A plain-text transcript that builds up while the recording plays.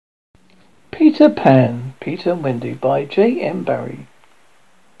Peter Pan, Peter and Wendy by J.M.Barrie.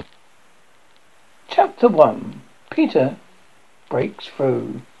 Chapter 1. Peter breaks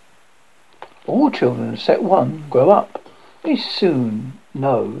through. All children except one grow up. They soon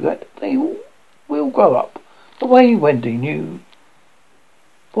know that they will grow up. The way Wendy knew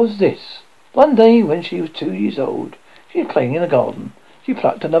was this. One day when she was 2 years old, she was playing in the garden. She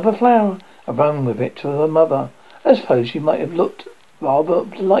plucked another flower and ran with it to her mother. I suppose she might have looked rather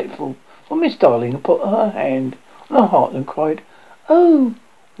delightful, for Miss Darling put her hand on her heart and cried, "Oh,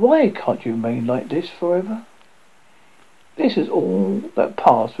 why can't you remain like this forever?" This is all that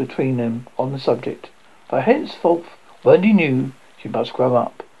passed between them on the subject. For henceforth, Wendy knew she must grow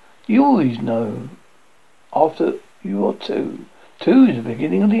up. You always know after you are two. Two is the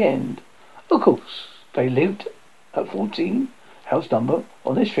beginning of the end. Of course, they lived at 14, house number,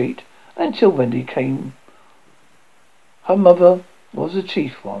 on the street, until Wendy came. Her mother was the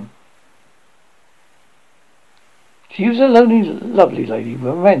chief one. She was a lonely, lovely lady with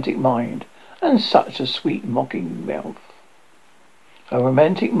a romantic mind and such a sweet, mocking mouth. Her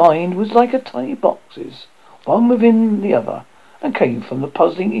romantic mind was like a tiny boxes, one within the other, and came from the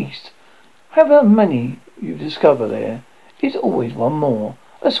puzzling east. However many you discover there is always one more.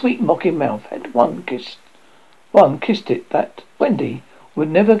 A sweet, mocking mouth had one kissed it that Wendy would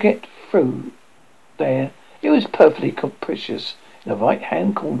never get through there. It was perfectly capricious in the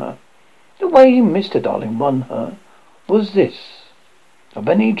right-hand corner. The way Mr. Darling won her was this.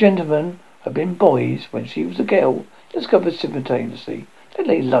 Many gentlemen had been boys when she was a girl, discovered simultaneously that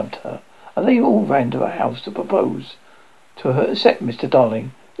they loved her, and they all ran to her house to propose to her, except Mr.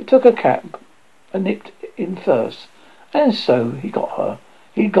 Darling, who took a cab and nipped in first, and so he got her.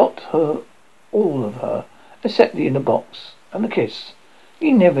 He got her, all of her, except the inner box and the kiss.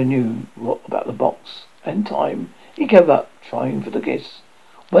 He never knew what about the box, and time he gave up trying for the kiss.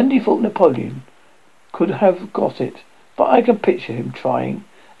 Wendy thought Napoleon could have got it, but I can picture him trying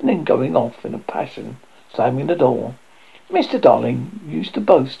and then going off in a passion, slamming the door. Mr. Darling used to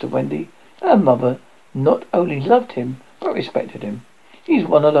boast to Wendy that her mother not only loved him but respected him. He's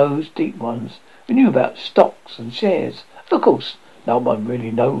one of those deep ones who knew about stocks and shares. Of course, no one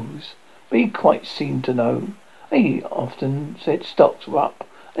really knows, but he quite seemed to know. He often said stocks were up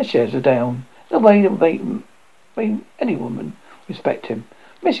and shares were down, in a way that made any woman respect him.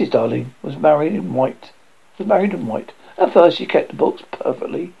 Mrs. Darling was married in white. At first she kept the books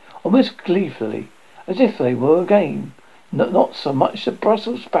perfectly, almost gleefully, as if they were a game. Not so much the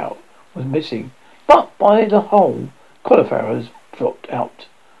Brussels sprout was missing, but by the whole cauliflowers dropped out,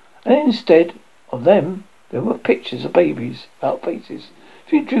 and instead of them there were pictures of babies without faces.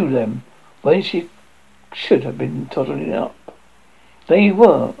 She drew them when she should have been toddling up. They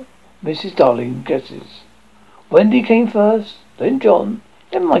were Mrs. Darling's guesses. Wendy came first, then John,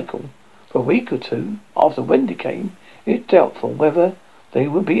 then Michael. For a week or two after Wendy came, it was doubtful whether they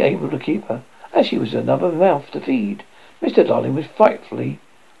would be able to keep her, as she was another mouth to feed. Mr. Darling was frightfully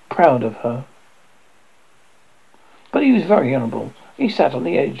proud of her, but he was very honourable. He sat on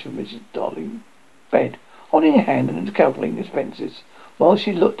the edge of Mrs. Darling's bed, holding a hand and calculating expenses, while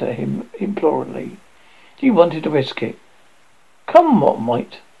she looked at him imploringly. He wanted to risk it, come what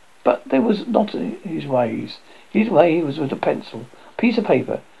might, but there was not his ways. His way was with a pencil, a piece of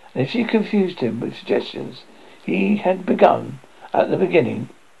paper, and if she confused him with suggestions he had begun at the beginning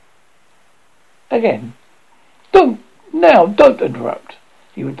again. Don't interrupt,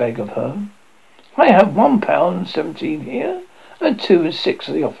 he would beg of her. I have £1.17 here, and 2 and 6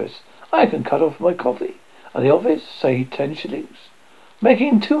 at the office. I can cut off my coffee at the office, say 10 shillings,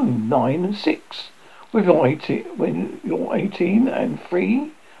 making 2, 9 and 6. When you're 18 and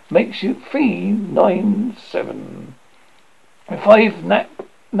 3 makes you 3, 9, 7. And 5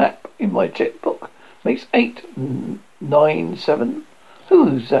 nap in my checkbook makes 8, 9, 7.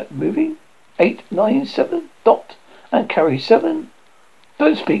 Who's that moving? 8, 9, 7. Dot and carry 7.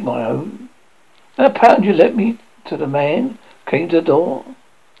 Don't speak my own. And £1 you let me to the man came to the door.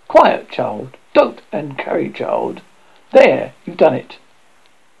 Quiet, child. Don't and carry, child. There, you've done it.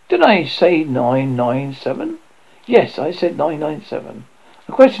 Didn't I say 997? Yes, I said 997.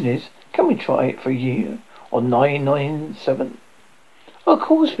 The question is, can we try it for a year on 997? Of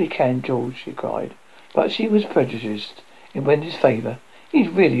course we can, George, she cried. But she was prejudiced in Wendy's favour. He's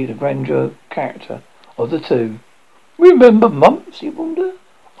really the grander character of the two. Remember Mumps, he warned her,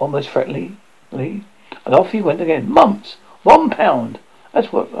 almost threateningly. And off he went again. Mumps, £1.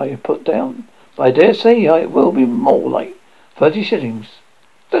 That's what I put down. But I dare say it will be more like 30 shillings.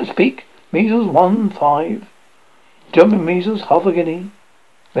 Don't speak. Measles 1, 5. German measles, half a guinea.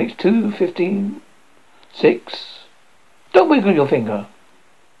 Makes 2, 15, 6. Don't wiggle your finger.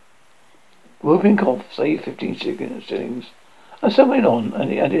 Whooping cough, save 15 shillings. And so went on,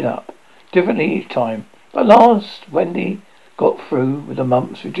 and it added up. Differently each time. At last, Wendy got through with the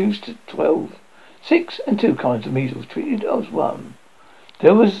mumps reduced to 12. 6 and 2 kinds of measles treated as one.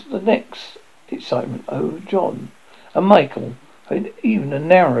 There was the next excitement over John and Michael had even a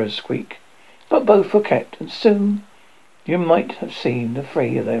narrower squeak. But both were kept, and soon you might have seen the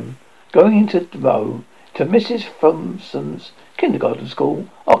three of them going into the row to Mrs. Fromson's kindergarten school,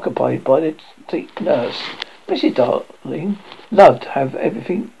 occupied by the nurse. Mrs. Darling loved to have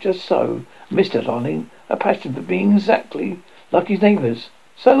everything just so. Mr. Darling, a passion for being exactly like his neighbours.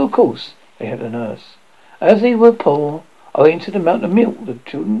 So, of course, they had a nurse. As they were poor, owing to the amount of milk the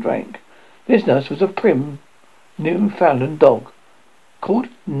children drank, this nurse was a prim Newfoundland dog called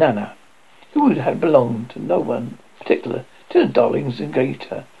Nana, who had belonged to no one particular till the Darlings engaged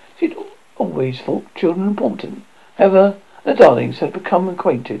her. She'd always thought children important. However, the Darlings had become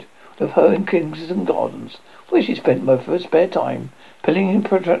acquainted with her in Kensington Gardens, where she spent most of her spare time peeing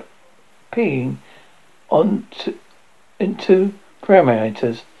into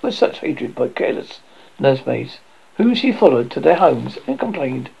parameters with such hatred by careless nursemaids, whom she followed to their homes and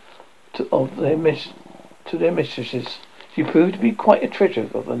complained to their mistresses. She proved to be quite a treasure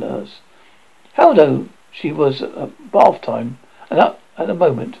of a nurse. How though she was at bath time and up at the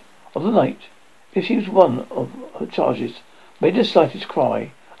moment of the night, if she was one of her charges, made the slightest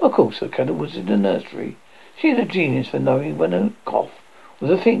cry. Of course, her kennel was in the nursery. She had a genius for knowing when a cough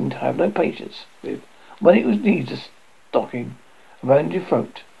was a thing to have no patience with, when it was needs a stocking around your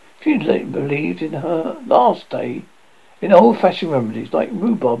throat. She believed in her last day in old-fashioned remedies like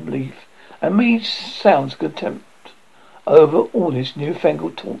rhubarb leaf, and made sounds contempt over all this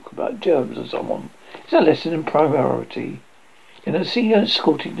newfangled talk about germs and so on. It's a lesson in priority. And I see her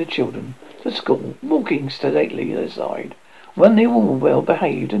escorting the children to school, walking sedately aside, when they were all well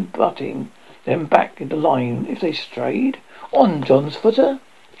behaved and butting them back into line if they strayed. On John's footer,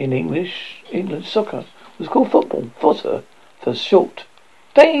 in England soccer was called football. Footer for short.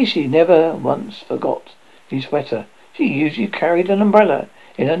 Days she never once forgot his sweater. She usually carried an umbrella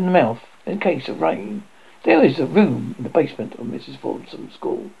in her mouth in case of rain. There is a room in the basement of Mrs. Forsom's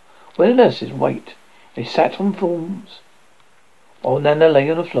school where the nurses wait. They sat on forms, while Nana lay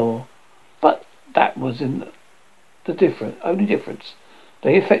on the floor. But that was in the only difference.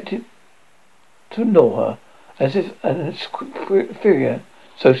 They affected to ignore her as if an inferior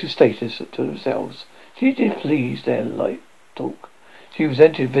social status to themselves. She displeased their light talk. She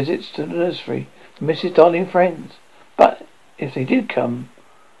resented visits to the nursery from Mrs. Darling friends. But if they did come,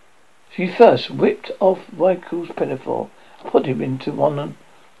 she first whipped off Michael's pinafore, put him into one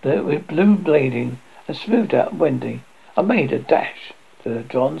with blue blading, and smoothed out Wendy, and made a dash to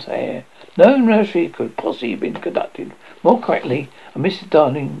John's hair. No nursery could possibly have been conducted more correctly, and Mr.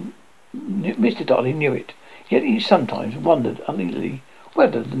 Darling knew it. Yet he sometimes wondered uneasily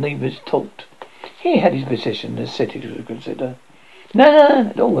whether the neighbours talked. He had his position in the city to consider. Nana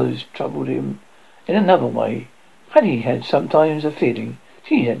had always troubled him in another way. He had sometimes a feeling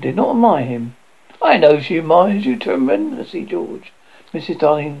she did not admire him. I know she admires you tremendously, George, Mrs.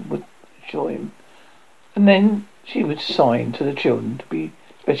 Darling would assure him. And then she would sign to the children to be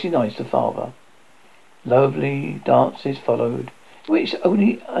especially nice to father. Lovely dances followed, in which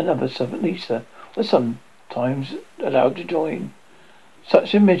only another servant, Lisa, was sometimes allowed to join.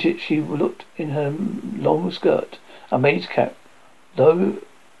 Such a midget she looked in her long skirt and maid's cap, though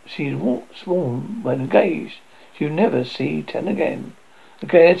she had sworn when engaged she would never see 10 again. The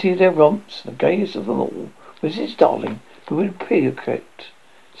gaiety of their romps, the gayest of them all, was his Darling, who would pirouette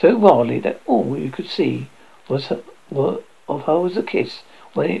so wildly that all you could see of her was a kiss.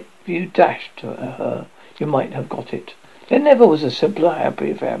 If you dashed to her, you might have got it. There never was a simpler,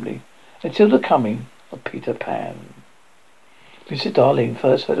 happier family until the coming of Peter Pan. Mrs. Darling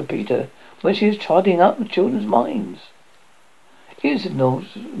first heard of Peter when she was tidying up the children's minds. It was a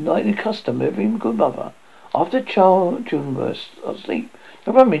nightly custom of every good mother, after children were asleep,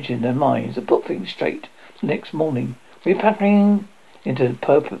 to rummage in their minds and put things straight the next morning, repacking into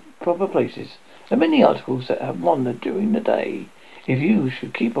proper places. There are many articles that have wandered during the day, if you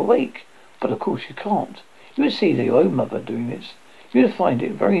should keep awake, but of course you can't. You would see your own mother doing this. You would find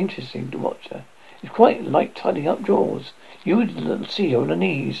it very interesting to watch her. It's quite like tidying up drawers. You would see her on her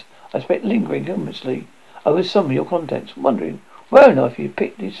knees, I expect, lingering humorously over some of your contents, wondering where on earth you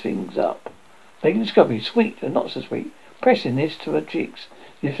picked these things up, making discoveries sweet and not so sweet, pressing this to her cheeks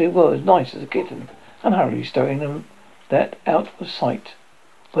as if they were as nice as a kitten, and hurriedly stowing them that out of sight.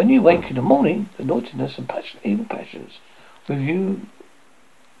 When you wake in the morning, the naughtiness and evil passions with you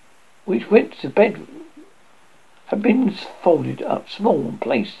which went to bed have been folded up small and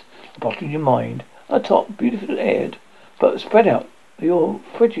placed at the bottom of your mind. On the top, beautifully aired, but spread out your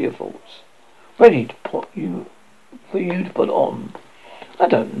prettier thoughts, ready to for you to put on. I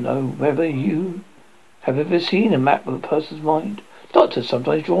don't know whether you have ever seen a map of a person's mind. Doctors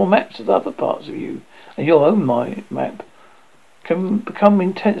sometimes draw maps of other parts of you, and your own map can become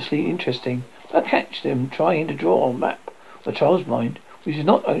intensely interesting. I catch them trying to draw a map of a child's mind, which is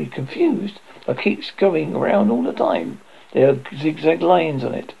not only confused, but keeps going around all the time. There are zigzag lines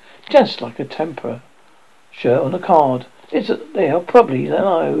on it, just like a temperature on a card. They are probably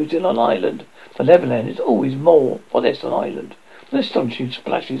nodes in an island. The Neverland is always more or less an island, with astonishing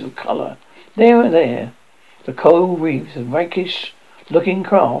splashes of colour. There and there, the coral reefs and rakish-looking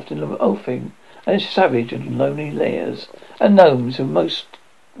craft in the offing, and savage and lonely lairs, and gnomes who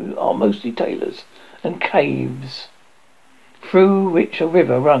are mostly tailors, and caves through which a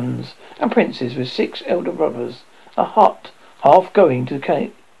river runs, and princes with 6 elder brothers, a hut half going to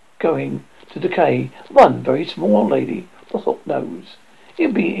decay, one very small lady with a hooked nose. It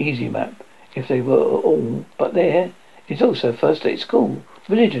would be an easy map if they were all, but there is also first aid school,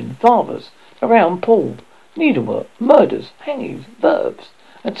 religion, fathers, a round pool, needlework, murders, hangings, verbs,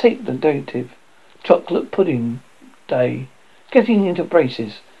 and take the dative chocolate pudding day, getting into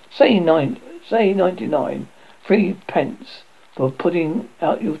braces, say 99, 3 pence for putting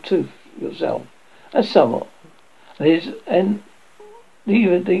out your tooth yourself, and so on. These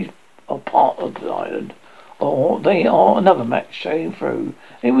are part of the island, or they are another match showing through.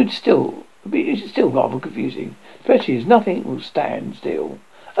 It's still rather confusing, especially as nothing will stand still.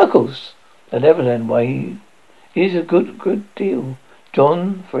 Of course, the Neverland way is a good deal.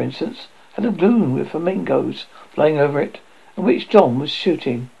 John, for instance, had a balloon with flamingos flying over it, in which John was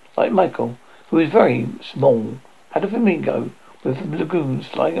shooting, like Michael, who was very small, had a flamingo with lagoons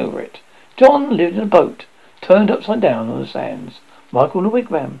flying over it. John lived in a boat, turned upside down on the sands. Michael in a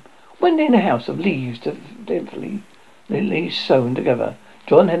wigwam. Wendy in a house of leaves deftly sewn together.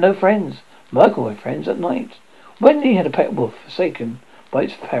 John had no friends. Michael had friends at night. Wendy had a pet wolf, forsaken by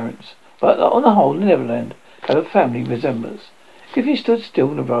its parents. But on the whole, the Neverland had a family resemblance. If you stood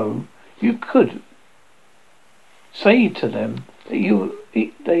still in a row, you could say to them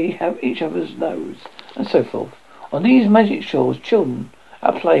that they have each other's nose, and so forth. On these magic shores, children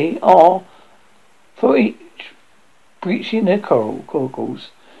at play are, for each, breaching their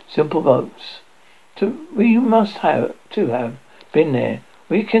coracles, simple boats. We must have been there.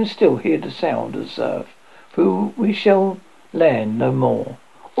 We can still hear the sound of the surf, for we shall land no more.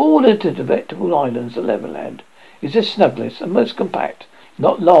 All of the delectable islands of Neverland is the snugglest and most compact,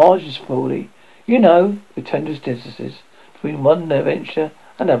 not large and sprawly, with tender distances between one adventure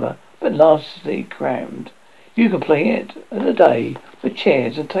and another, but lastly crammed. You can play it in a day with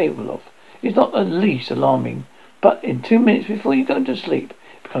chairs and table off. It's not the least alarming, but in 2 minutes before you go to sleep,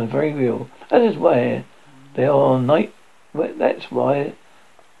 it becomes very real. That's why there are night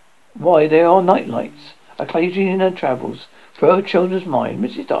lights. Occasionally in her travels through her children's mind,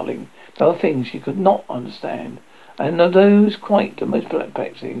 Mrs. Darling found things she could not understand, and of those quite the most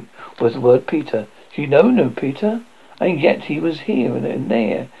perplexing was the word Peter. She knew Peter, and yet he was here and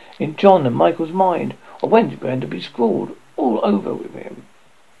there in John and Michael's mind, or when it began to be scrawled all over with him.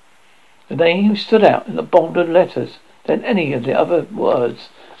 The name stood out in the bolder letters than any of the other words,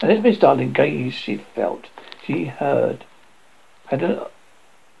 and as Miss Darling gazed, she felt it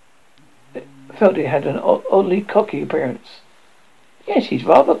had an oddly cocky appearance. Yes, he's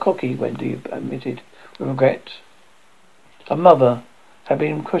rather cocky, Wendy admitted with regret. Her mother had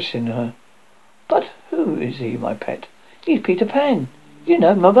been questioning her. But who is he, my pet? He's Peter Pan. You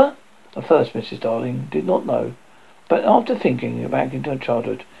know, Mother? At first, Mrs. Darling did not know, but after thinking back into her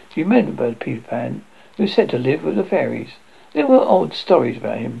childhood, she remembered Peter Pan, who was said to live with the fairies. There were odd stories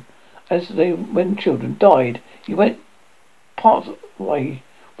about him. When children died, he went part way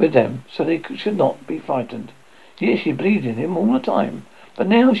with them, so they should not be frightened. Yet she believed in him all the time. But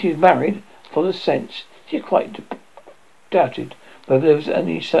now she's married, full of sense, she quite doubted whether there was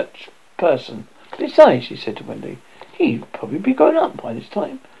any such person. Besides, she said to Wendy, he'd probably be grown up by this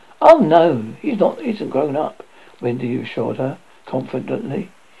time. Oh no, he isn't grown up, Wendy assured her confidently.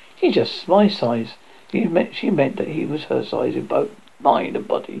 He's just my size. She meant that he was her size in both mind and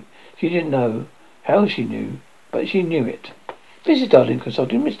body. She didn't know how she knew, but she knew it. Mrs. Darling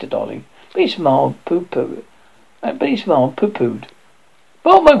consulted Mr. Darling, but he smiled pooh-poohed.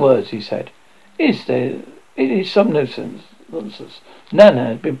 Well, my words, he said. It is some nonsense. Nana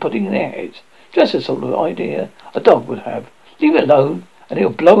has been putting in their heads just the sort of idea a dog would have. Leave it alone, and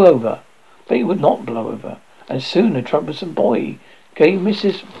it'll blow over. But it would not blow over, and soon the troublesome boy gave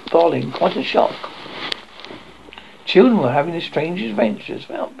Mrs. Darling quite a shock. Children were having the strangest adventures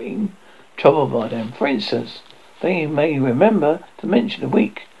without being troubled by them. For instance, they may remember to mention a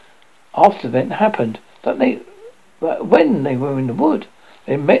week after the event happened that when they were in the wood,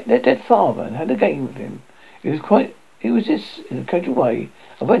 they met their dead father and had a game with him. It was this, in a casual way,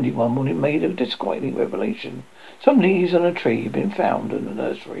 and Wendy one morning made a disquieting revelation. Some leaves on a tree had been found on the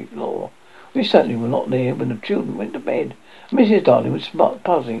nursery floor. We certainly were not there when the children went to bed. Mrs. Darling was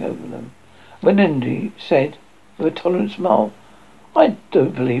puzzling over them. When Wendy said, with a tolerant smile, "I do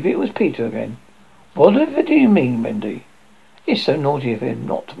believe it was Peter again." "Whatever do you mean, Wendy?" "It's so naughty of him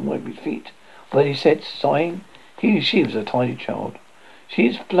not to wipe his feet," Wendy said, sighing. She was a tiny child. She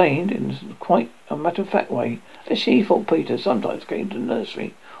explained in quite a matter-of-fact way that she thought Peter sometimes came to the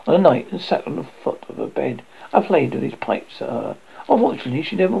nursery on a night and sat on the foot of her bed and played with his pipes at her. Unfortunately,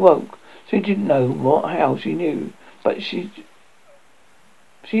 she never woke, so she didn't know how she knew. But she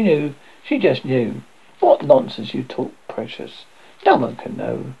knew. She just knew. "What nonsense you talk, Precious. No one can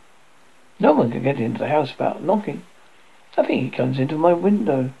know. No one can get into the house without knocking." "I think he comes into my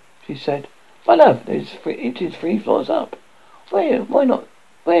window," she said. "My love, it is 3 floors up." Where not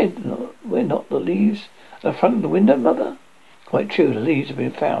the leaves at the front of the window, Mother?" "Quite true, the leaves have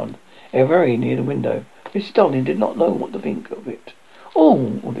been found very near the window." Mrs. Darling did not know what to think of it.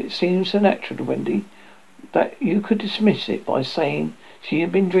 All of it seemed so natural to Wendy that you could dismiss it by saying she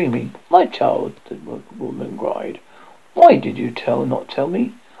had been dreaming. "My child," the woman cried, "why did you not tell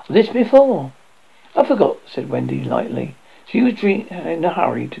me of this before?" "I forgot," said Wendy lightly. She was in a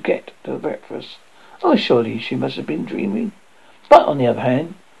hurry to get to breakfast. Oh, surely she must have been dreaming. But on the other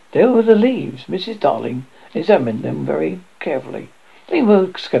hand, there were the leaves. Mrs. Darling examined them very carefully. They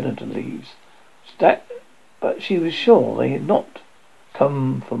were skeleton leaves. But she was sure they had not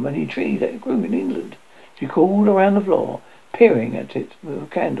come from any tree that grew in England. She crawled around the floor, peering at it with a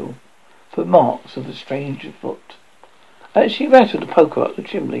candle for marks of a strange foot. As she rattled the poker up the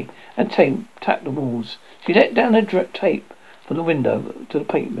chimney and tapped the walls, she let down a tape from the window to the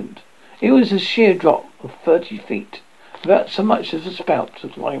pavement. It was a sheer drop of 30 feet, without so much as a spout to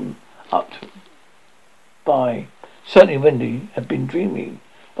climb up by. Certainly Wendy had been dreaming.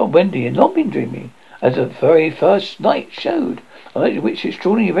 But Wendy had not been dreaming, as the very first night showed, a night in which the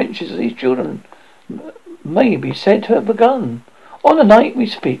extraordinary adventures of these children may be said to have begun. On the night we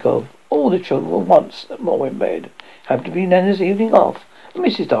speak of, all the children were once more in bed. It happened to be Nana's evening off, and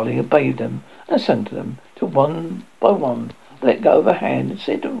Mrs. Darling had bathed them and sung to them, till one by one let go of her hand and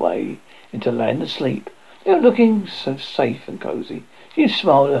slid away into the land of sleep. They were looking so safe and cosy. She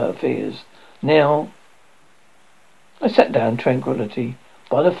smiled at her fears. Now I sat down tranquilly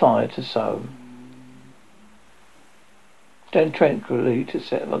by the fire to sew. It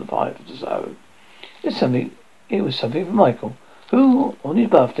was something for Michael, who on his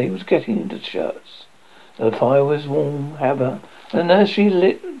birthday was getting into shirts. The fire was warm, however, and the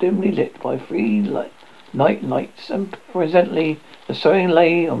nursery dimly lit by 3 night lights, and presently the sewing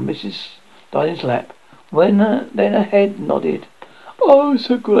lay on Mrs. Darling's lap. Then her head nodded. Oh,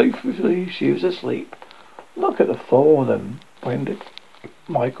 so gratefully she was asleep. "Look at the 4 of them," whined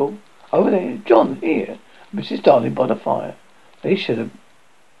Michael. "Over there, John here, Mrs. Darling by the fire. They should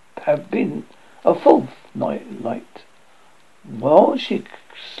have been a 4th night. While she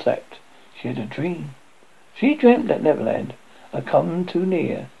slept, she had a dream. She dreamt that Neverland had come too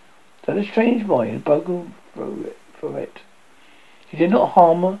near, that a strange boy had broken through it. He did not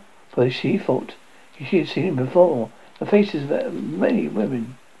harm her, for she thought she had seen him before. The faces of many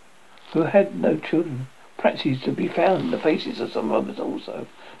women who had no children. Perhaps he's to be found in the faces of some others also.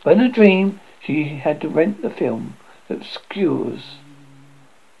 But in a dream, she had to rent the film that obscures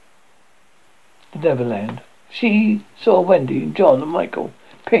the Neverland. She saw Wendy and John and Michael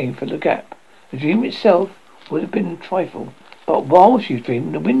peering through the gap. The dream itself would have been a trifle, but while she was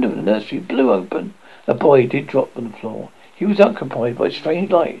dreaming, the window of the nursery blew open. The boy did drop on the floor. He was occupied by a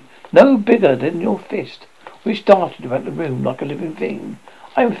strange light, no bigger than your fist, which darted about the room like a living thing.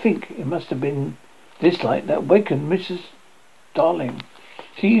 I think it must have been this light that wakened Mrs. Darling.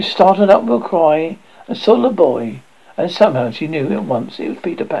 She started up with a cry and saw the boy, and somehow she knew at once it was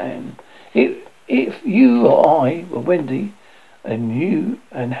Peter Pan. If you or I were Wendy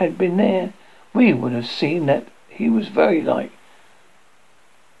and had been there, we would have seen that he was very like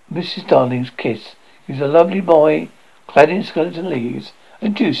Mrs. Darling's kiss. He was a lovely boy, clad in skeleton leaves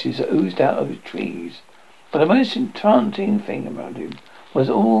and juices that oozed out of his trees. But the most enchanting thing about him was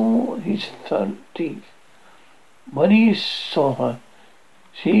all his front teeth. When he saw her,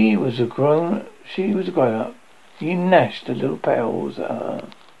 she was a grown up. He gnashed the little petals at her.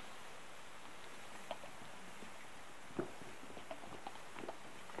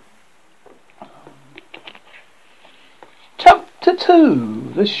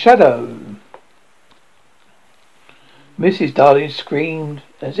 The shadow. Mrs. Darling screamed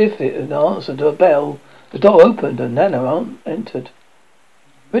as if it had answered to a bell. The door opened and Nana entered.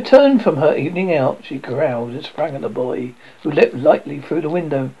 Returned from her evening out, she growled and sprang at the boy, who leapt lightly through the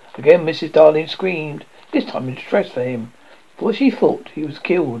window. Again Mrs. Darling screamed, this time in distress for him, for she thought he was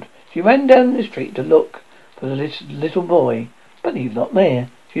killed. She ran down the street to look for the little boy, but he was not there.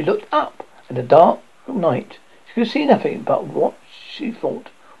 She looked up at the dark night. She could see nothing but what she thought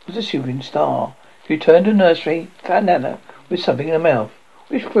was a shooting star. She returned to the nursery, found Nana with something in her mouth,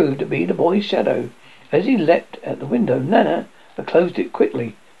 which proved to be the boy's shadow. As he leapt at the window, Nana had closed it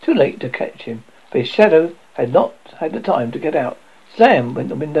quickly, too late to catch him, but his shadow had not had the time to get out. Slam went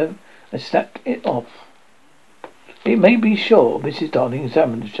the window and snapped it off. It may be sure Mrs. Darling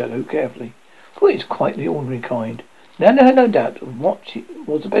examined the shadow carefully, for it is quite the ordinary kind. Nana had no doubt of what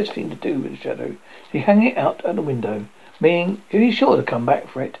was the best thing to do with the shadow. She hung it out at the window, meaning if he's sure to come back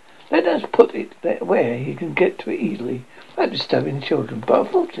for it, let us put it there where he can get to it easily, without disturbing the children. But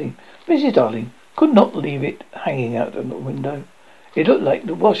unfortunately, Mrs. Darling could not leave it hanging out at the window. It looked like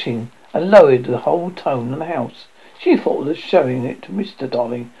the washing and lowered the whole tone of the house. She thought of showing it to Mr.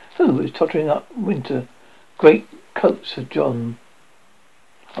 Darling, who was tottering up winter great coats for John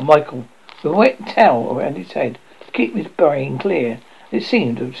and Michael, with a wet towel around his head to keep his brain clear. It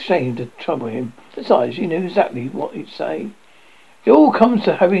seemed a shame to trouble him. Besides, she knew exactly what he'd say. It all comes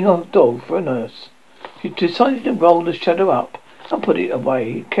to having a dog for a nurse. She decided to roll the shadow up and put it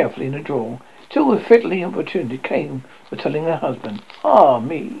away carefully in a drawer, till a fiddly opportunity came for telling her husband. Ah,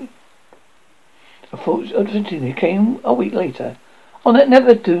 me. Unfortunately, came a week later. On that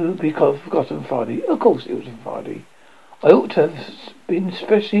never do because forgotten Friday. Of course it was a Friday. I ought to have been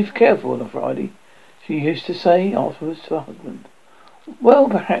especially careful on a Friday, she used to say afterwards to her husband. Well,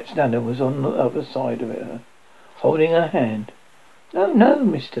 perhaps Nana was on the other side of it, holding her hand. No,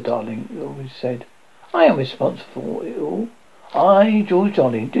 Mr. Darling, he always said. I am responsible for it all. I, George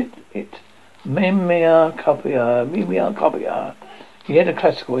Darling, did it. Mimia copia. He had a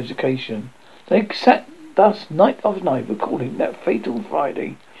classical education. They sat thus night after night recalling that fatal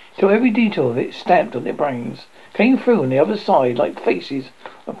Friday, till every detail of it, stamped on their brains, came through on the other side like faces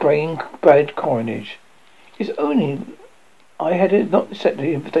of brain-bred coinage. It's only I had not accepted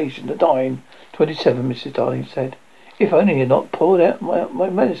the invitation to dine 27, Mrs. Darling said. If only he had not poured out my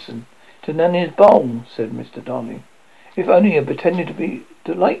medicine to Nanny's bowl, said Mr. Darling. If only he had pretended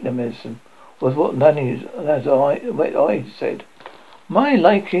to like the medicine, was what Nanny's eyes said. My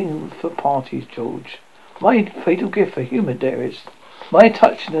liking for parties, George. My fatal gift for humour, dearest. My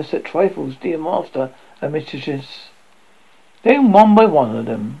touchiness at trifles, dear master and mistresses. Then one by one of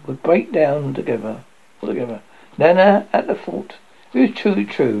them would break down altogether. Nana at the thought. It was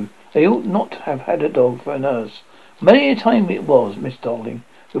true. They ought not to have had a dog for a nurse. Many a time it was Miss Darling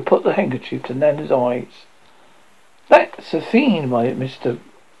who put the handkerchief to Nana's eyes. That's a fiend, my Mr.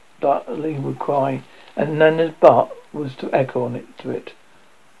 Darling would cry, and Nana's butt was to echo on it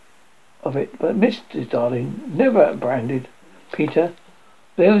but Mrs. Darling never branded Peter.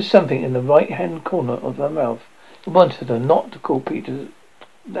 There was something in the right-hand corner of her mouth that wanted her not to call Peter's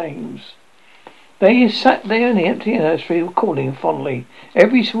names. They sat there in the empty nursery, recalling fondly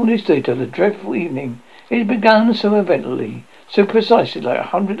every smallest detail of the dreadful evening. It had begun so evidently, so precisely like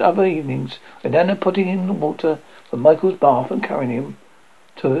 100 other evenings, with Nana putting in the water for Michael's bath and carrying him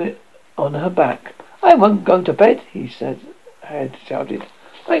to it on her back. I won't go to bed, he had shouted,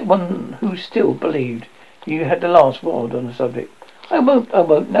 like one who still believed you had the last word on the subject. I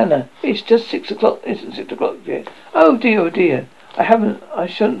won't, Nana. It's just 6 o'clock. Isn't 6 o'clock yet? Oh dear. I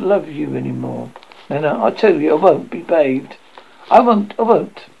shan't love you any more. Nana, I tell you, I won't be bathed. I won't.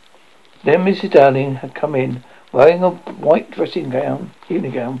 Then Mrs. Darling had come in, wearing a white evening gown.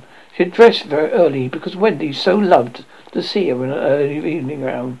 She had dressed very early because Wendy so loved to see her in an early evening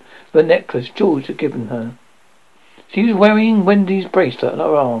gown with a necklace George had given her. She was wearing Wendy's bracelet on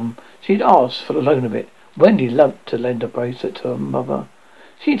her arm. She'd asked for the loan of it. Wendy loved to lend a bracelet to her mother.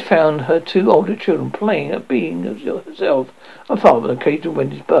 She'd found her 2 older children playing at being herself a father on the occasion of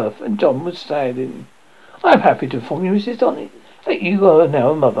Wendy's birth, and John was sad in. I am happy to inform you, Mrs. Darling, that you are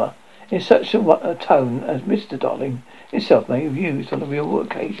now a mother, in such a tone as Mr. Darling himself may have used on the real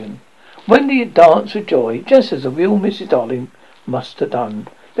occasion. Wendy had danced with joy, just as the real Mrs. Darling must have done.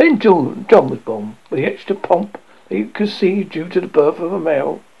 Then John was born, with the extra pomp that you could see due to the birth of a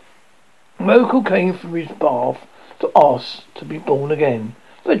male. Michael came from his bath to ask to be born again,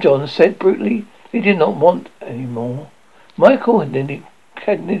 but John said brutally he did not want any more. Michael had nearly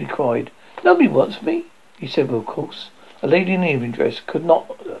cried. Nobody wants me, he said with a course. A lady in evening dress could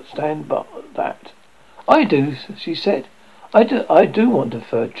not stand but that. I do, she said. I do want a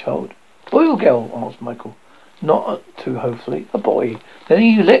third child. Boy or girl? Asked Michael, not too hopefully. A boy. Then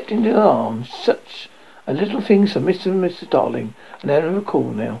he leapt into her arms. Such a little thing, so Mr. Darling, and I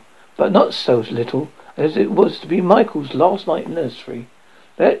recall now, but not so little as it was to be Michael's last night in nursery.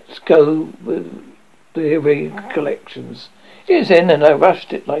 Let's go with the recollections. It was then, and I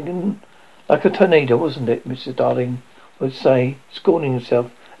rushed it like a tornado, wasn't it? Mr. Darling would say, scorning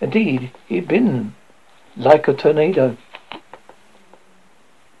himself. Indeed, he'd been like a tornado.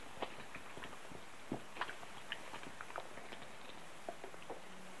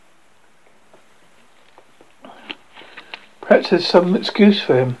 Perhaps there's some excuse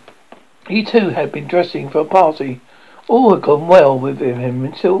for him. He too had been dressing for a party. All had gone well with him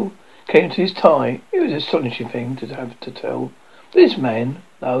until came to his tie. It was an astonishing thing to have to tell. But this man,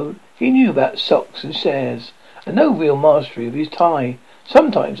 though, he knew about socks and shares, and no real mastery of his tie.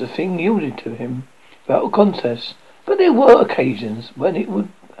 Sometimes the thing yielded to him without a contest, but there were occasions when it would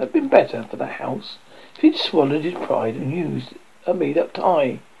have been better for the house if he'd swallowed his pride and used a made-up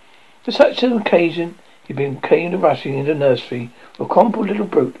tie. For such an occasion he came rushing into the nursery with a crumpled little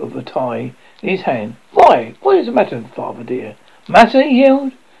brute of a tie in his hand. Why? What is the matter, father dear? Matter? He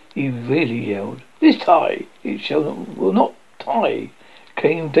yelled. He really yelled. This tie, will not tie.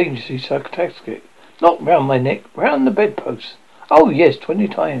 Came dangerously sarcastic. Not round my neck, round the bedpost. Oh yes, 20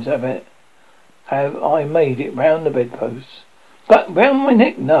 times have I made it round the bedpost. But round my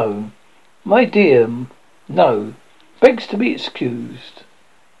neck, no. My dear, no. Begs to be excused.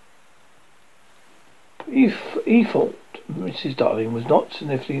 He thought Mrs. Darling was not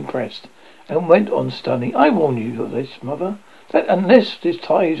significantly impressed, and went on stunning. I warn you of this, mother, that unless this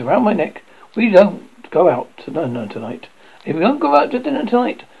tie is around my neck, we don't go out to dinner tonight. If we don't go out to dinner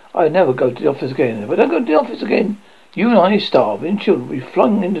tonight, I never go to the office again. If I don't go to the office again, you and I starve, and children will be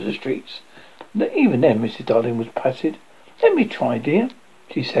flung into the streets. Even then, Mrs. Darling was placid. Let me try, dear,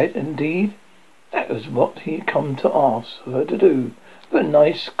 she said. Indeed, that was what he had come to ask her to do. With a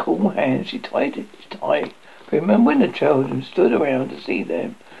nice, cool hand, she tied his tie. Remember when the children stood around to see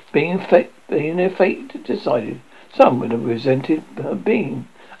them being their fate decided? Some would have resented her being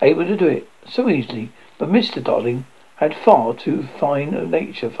able to do it so easily, but Mr. Darling had far too fine a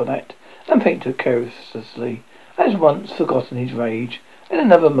nature for that, and picked her carelessly, as once forgotten his rage, in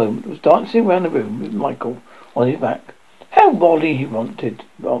another moment was dancing round the room with Michael on his back. How wildly he romped,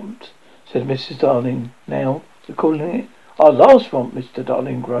 said Mrs. Darling, now recalling it. Our last romp, Mr.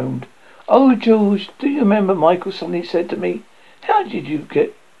 Darling groaned. Oh, George, do you remember Michael suddenly said to me, how did you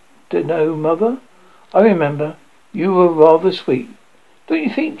get to know, mother? I remember. You were rather sweet. Don't you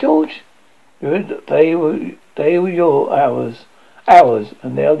think, George? They were your hours,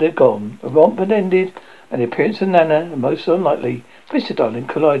 and now they're gone. The romp had ended, and the appearance of Nana, and most unlikely, Mr. Darling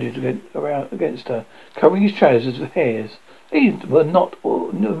collided against her, covering his trousers with hairs. These were not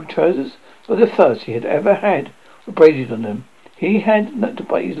all new trousers, but the first he had ever had were braided on them. He had not to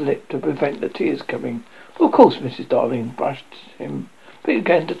bite his lip to prevent the tears coming. Of course, Mrs. Darling brushed him, but he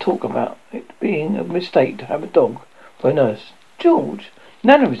began to talk about it being a mistake to have a dog for a nurse. George,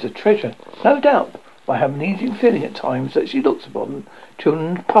 Nana is a treasure, no doubt. I have an easy feeling at times that she looks upon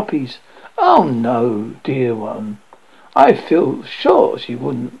children as puppies. Oh no, dear one. I feel sure she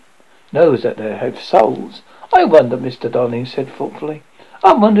wouldn't. Knows that they have souls. I wonder, Mr. Darling said thoughtfully.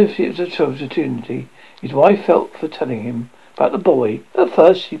 I wonder if it was a opportunity his wife felt for telling him about the boy. At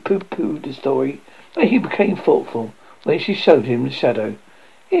first she pooh-poohed the story, but he became thoughtful when she showed him the shadow.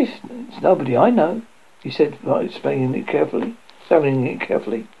 It's nobody I know, he said, explaining it carefully.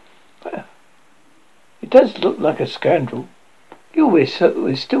 But it does look like a scandal. We're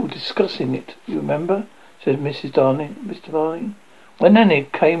still discussing it, you remember? Said Mr. Darling. When Nanny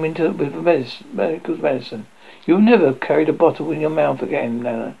came into with medical medicine, you'll never carry the bottle in your mouth again,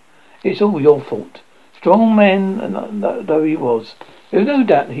 Nana. It's all your fault. Strong man though he was, there was no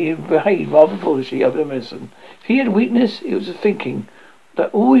doubt he had behaved rather foolishly over the medicine. If he had weakness, it was the thinking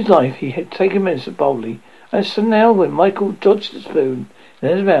that all his life he had taken medicine boldly, and so now when Michael dodged the spoon in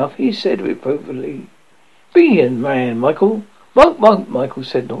his mouth, he said reprovingly, "Be a man, Michael." Won't, Michael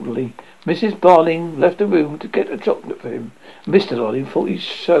said naughtily. Mrs. Darling left the room to get a chocolate for him. Mr. Darling thought he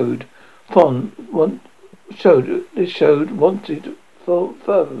showed wanted for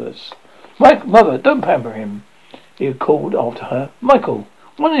furtherance. Mother, don't pamper him, he called after her. Michael,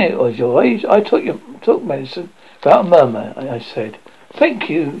 when I was your age, I took medicine without a murmur, I said. Thank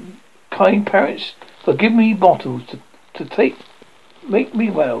you, kind parents, for giving me bottles to make me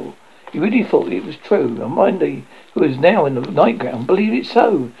well. He really thought it was true, and Wendy, who was now in the nightgown, believed it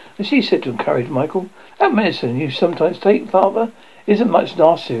so, and she said to encourage Michael, that medicine you sometimes take, father, isn't much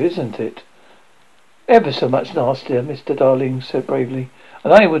nastier, isn't it? Ever so much nastier, Mr. Darling said bravely.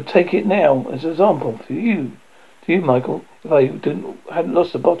 And I would take it now as an example for you. To you, Michael, if I hadn't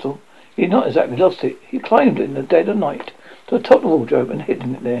lost the bottle. He had not exactly lost it. He climbed in the dead of night to the top of the wardrobe and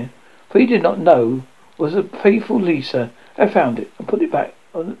hidden it there. For he did not know was the faithful Lisa had found it and put it back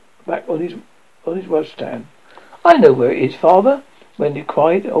on his washstand. I know where it is, Father, Wendy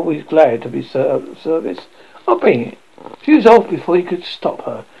cried, always glad to be of service. I'll bring it. She was off before he could stop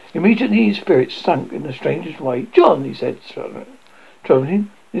her. Immediately his spirits sunk in the strangest way. John, he said,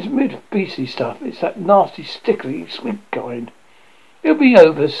 trembling, this mid-beastly stuff. It's that nasty, stickly, sweet kind. It'll be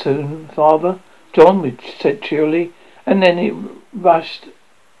over soon, Father, John said cheerily, and then it rushed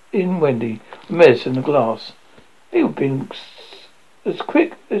in Wendy, medicine and a glass. You've been as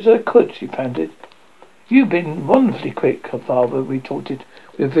quick as I could, she panted. You've been wonderfully quick, her father retorted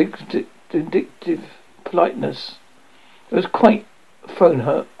with vindictive politeness. It was quite thrown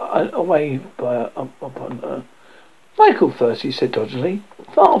her away upon her. Michael first, he said dodgily.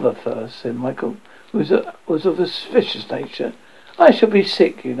 Father first, said Michael, who was of a vicious nature. I shall be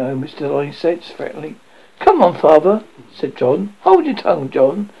sick, you know, Mr. Darling said threateningly. Come on, Father, said John. Hold your tongue,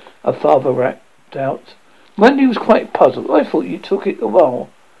 John, her father rapped out. Wendy was quite puzzled. I thought you took it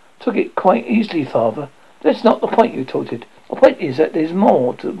quite easily, Father. That's not the point, you retorted. The point is that there's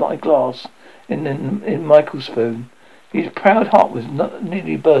more to my glass in Michael's spoon. His proud heart was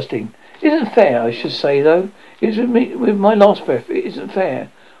nearly bursting. Isn't fair, I should say, though. It's with my last breath. It isn't fair.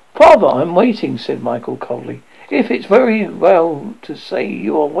 Father, I'm waiting, said Michael coldly. If it's very well to say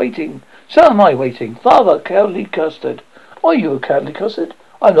you are waiting, so am I waiting. Father, cowardly custard. Are you a cowardly custard?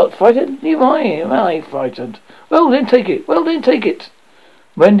 I'm not frightened. Neither am I frightened. Well, then take it.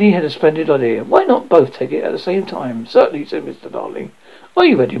 Wendy had a splendid idea. Why not both take it at the same time? Certainly, said Mr. Darling. Are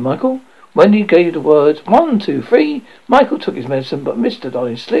you ready, Michael? Wendy gave the words 1, 2, 3. Michael took his medicine, but Mr.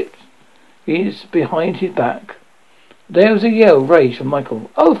 Darling slipped his behind his back. There was a yell of rage from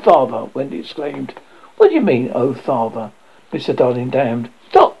Michael. Oh, Father, Wendy exclaimed. What do you mean, oh, Father? Mr. Darling damned.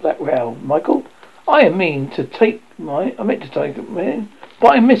 Stop that row, Michael. I meant to take it,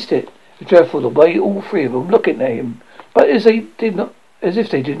 but I missed it. It was dreadful the way all three of them looking at him, but as if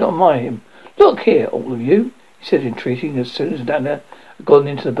they did not admire him. Look here, all of you, he said, entreating as soon as Nana had gone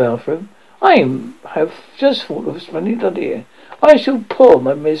into the bathroom. I have just thought of a splendid idea. I shall pour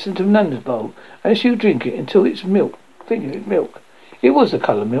my medicine into Nana's bowl, and she'll drink it until it's milk. It was the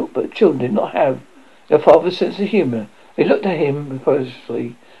colour of milk, but the children did not have their father's sense of humour. They looked at him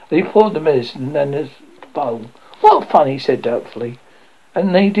reproachfully as he poured the medicine in Nana's bowl. What fun, he said doubtfully.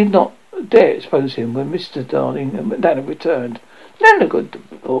 And they did not dare expose him when Mr. Darling and Nana returned. Nana, good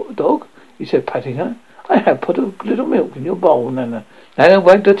dog, he said, patting her. I have put a little milk in your bowl, Nana. Nana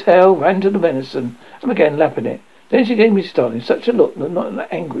wagged her tail, ran to the venison, and began lapping it. Then she gave Mr. Darling such a look that not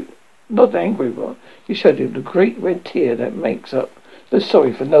angry, but she showed him the great red tear that makes up the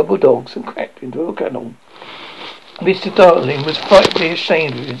sorry for noble dogs and cracked into a kennel. Mr. Darling was frightfully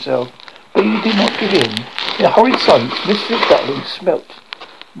ashamed of himself, but he did not give in. In a horrid silence, Mrs. Darling smelt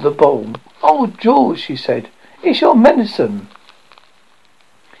the bowl. Oh, George, she said, it's your medicine.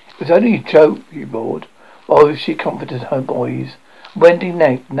 It was only a joke, he roared, while she comforted her boys. Wendy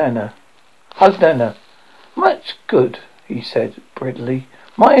hugged Nana. Much good, he said prettily.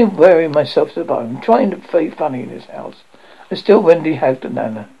 I'm wearing myself to the bone, trying to be funny in this house. And still Wendy hugged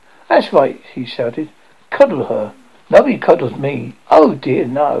Nana. That's right, he shouted. Cuddle her. Nobody cuddles me. Oh dear,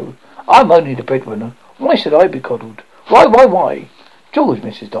 no. I'm only the breadwinner. Why should I be cuddled? Why? George,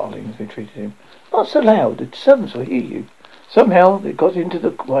 Mrs. Darling entreated him. Not so loud, the servants will hear you. Somehow they got into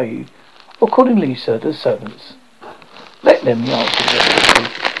the way of calling Lisa the servants. Let them, he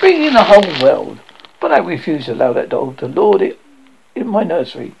answered. Bring in the whole world. But I refuse to allow that dog to lord it in my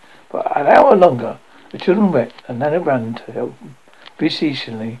nursery for an hour longer. The children wept, and Nana ran to help them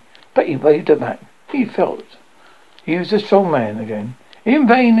beseechingly. But he waved her back. He felt he was a strong man again. In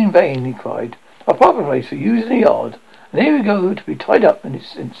vain, he cried. A proper place for you in the yard, and here we go to be tied up in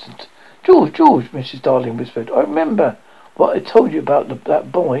this instant. George, Mrs. Darling whispered. I remember what I told you about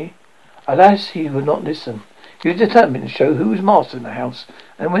that boy. Alas, he would not listen. He was determined to show who was master in the house,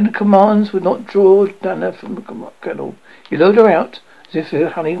 and when the commands would not draw Nana from the kennel, he lured her out as if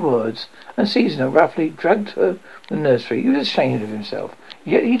with honeyed words, and seizing her roughly, dragged her from the nursery. He was ashamed of himself,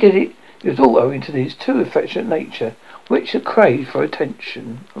 yet he did it. It was all owing to his too affectionate nature, which had craved for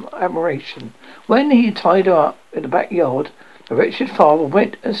attention and admiration. When he had tied her up in the backyard, the wretched father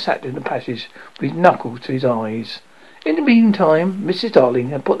went and sat in the passage with his knuckles to his eyes. In the meantime, Mrs. Darling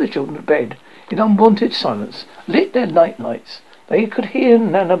had put the children to bed in unwonted silence, lit their night lights. They could hear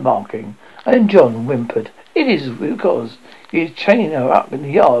Nana barking, and John whimpered. It is because he is chaining her up in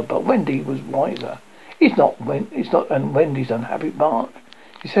the yard, but Wendy was wiser. And Wendy's unhappy bark,"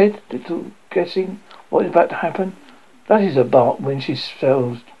 he said, little guessing what is about to happen. "That is a bark when she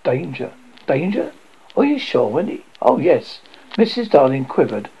smells danger." "Danger? Are you sure, Wendy?" "Oh, yes." Mrs. Darling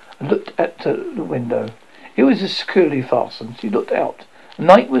quivered and looked at the window. It was securely fastened. She looked out. The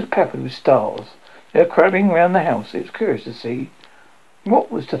night was peppered with stars. They were crowding round the house. It was curious to see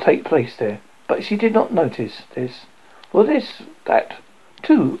what was to take place there, but she did not notice this. For that,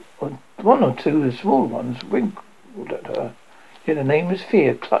 one or two of the small ones wrinkled at her. Yet a nameless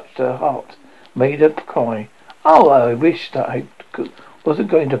fear clutched her heart, made her cry. "Oh, I wish that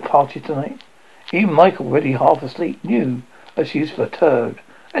wasn't going to party tonight." Even Michael, already half asleep, knew that she was perturbed,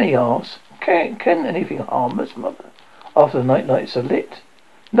 and he asked, Can anything harm us, Mother, after the night lights are lit?"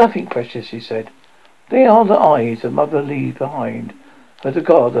 "Nothing, precious," she said. "They are the eyes that Mother leaves behind her to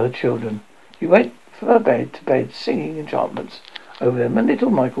guard her children." She went from her bed to bed, singing enchantments over them, and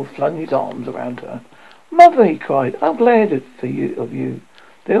little Michael flung his arms around her. "Mother," he cried, "I'm glad of you."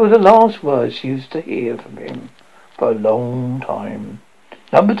 They were the last words she used to hear from him for a long time.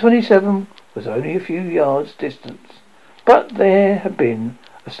 Number 27 was only a few yards distant, but there had been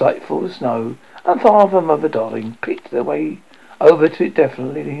a slight fall of snow, and Father and Mother Darling picked their way over to it,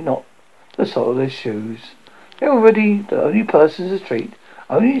 definitely not the sole of their shoes. They were already the only persons in the street.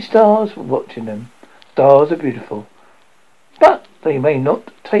 Only stars were watching them. Stars are beautiful, but they may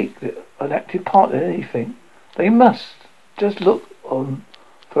not take an active part in anything. They must just look on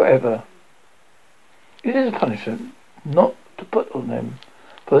forever. It is a punishment not to put on them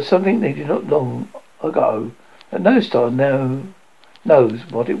for something they did not long ago, that no star now knows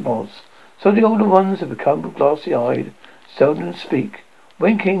what it was. So the older ones have become glassy-eyed, seldom speak,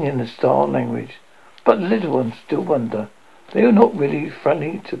 winking in the star language. But the little ones still wonder. They are not really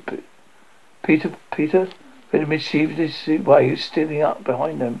friendly to Peter, in a mischievous way, stealing up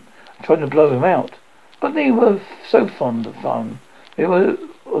behind them and trying to blow him out. But they were so fond of fun. They were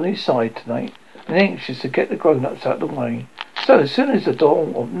on his side tonight, and anxious to get the grown-ups out of the way. So as soon as the door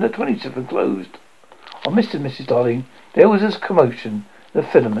of the 27 closed on Mr. and Mrs. Darling, there was a commotion. The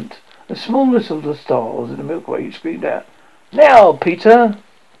filament, the smallest of the stars in the Milky Way, screamed out, "Now, Peter!"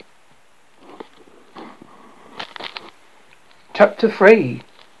 Chapter 3.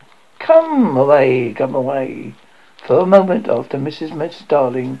 Come away, come away. For a moment after Mrs.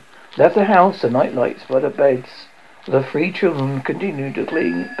 Darling left the house, the night lights by the beds of the 3 children continued to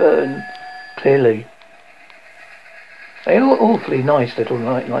burn clearly. They were awfully nice little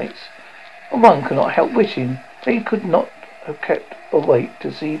night lights, and one could not help wishing they could not have kept awake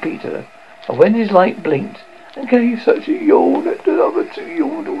to see Peter. But when his light blinked and gave such a yawn that the other 2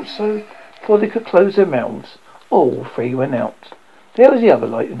 yawned also before they could close their mouths, all 3 went out. There was the other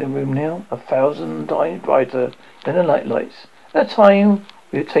light in the room now, 1,000 times brighter than the night lights. At the time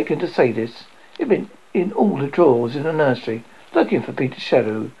we had taken to say this, it had been in all the drawers in the nursery, looking for Peter's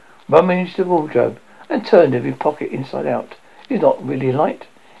shadow, rummaged the wardrobe, and turned every pocket inside out. It was not really light.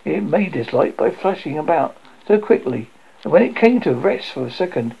 It made this light by flashing about so quickly, and when it came to rest for a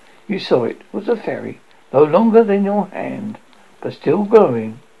second, you saw it was a fairy, no longer than your hand, but still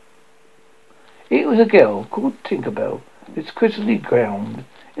glowing. It was a girl called Tinkerbell. It's crystally ground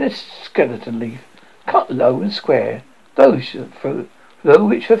in a skeleton leaf, cut low and square, though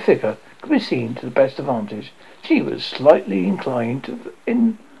which her figure could be seen to the best advantage. She was slightly inclined to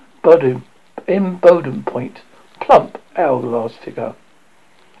embodiment point, plump hourglass figure.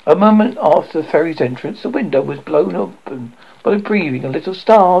 A moment after the fairy's entrance, the window was blown open by breathing of little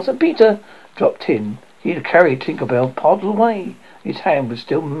stars, and Peter dropped in. He had carried Tinkerbell part of the way. His hand was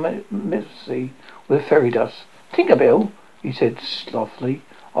still messy with fairy dust. "Tinkerbell," he said softly,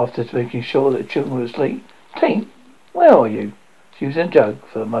 after making sure that the children were asleep. "Tink, where are you?" She was in a jug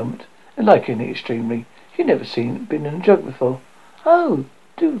for a moment, and liking it extremely. She'd never been in a jug before. "Oh,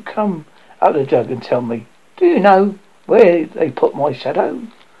 do come out of the jug and tell me. Do you know where they put my shadow?"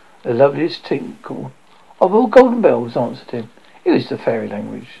 The loveliest tinkle of all golden bells answered him. It was the fairy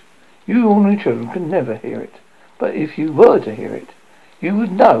language. You ordinary children can never hear it, but if you were to hear it, you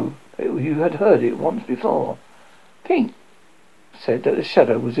would know that you had heard it once before. Pink said that the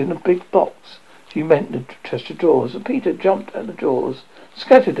shadow was in a big box. She meant the chest of drawers, and Peter jumped at the drawers,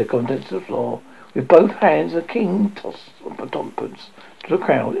 scattered the contents to the floor, with both hands a king toss of twopence to the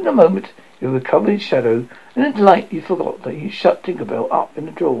crowd. In a moment he recovered his shadow, and in delight he forgot that he shut Tinkerbell up in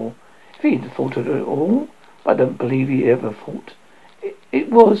the drawer. If he had thought of it all, but I don't believe he ever thought, it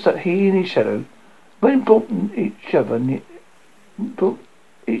was that he and his shadow, when brought each other,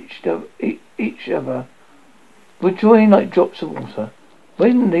 would join like drops of water.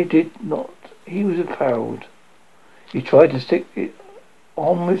 When they did not, he was appalled. He tried to stick it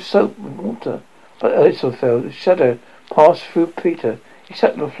on with soap and water, But Ursula fell. The shadow passed through Peter. He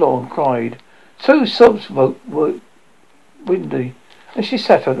sat on the floor and cried. Two sobs woke Wendy, and she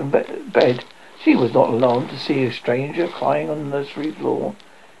sat on the bed. She was not alarmed to see a stranger crying on the nursery floor.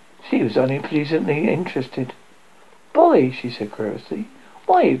 She was only pleasantly interested. Boy, she said curiously,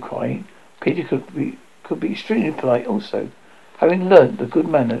 why are you crying? Peter could be extremely polite also, having learnt the good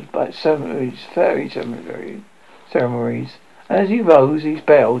manners by ceremonies, and as he rose he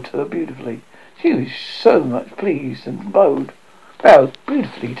bowed to her beautifully. She was so much pleased and bowed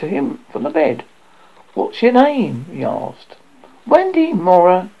beautifully to him from the bed. What's your name? He asked. Wendy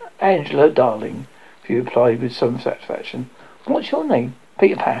Mora Angela, darling, she replied with some satisfaction. What's your name?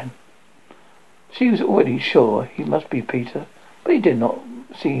 Peter Pan. She was already sure he must be Peter, but he did not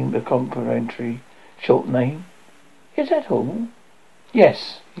seem a complimentary short name. Is that all?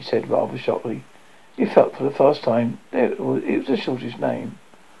 Yes, he said rather shortly. He felt for the first time that it was the shortest name.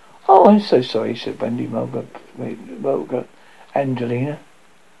 Oh, I'm so sorry, said Wendy Mulga Angelina.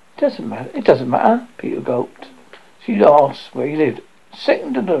 It doesn't matter, Peter gulped. She asked where he lived.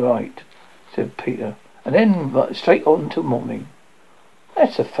 Second to the right, said Peter, and then straight on till morning.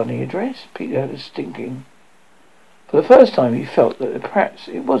 That's a funny address, Peter was thinking. For the first time he felt that perhaps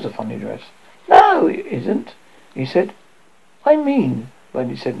it was a funny address. No, it isn't, he said. I mean,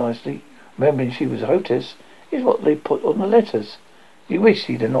 Wendy said nicely, remembering she was a hostess, is what they put on the letters. He wished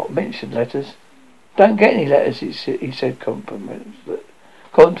he'd not mentioned letters. Don't get any letters, he said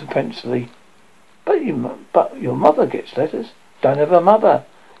comprehensively. But your mother gets letters. Don't have a mother,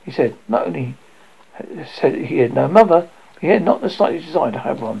 he said. Not only said he had no mother, he had not the slightest desire to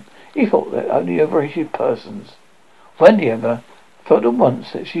have one. He thought that only very few persons. Wendy, however, felt at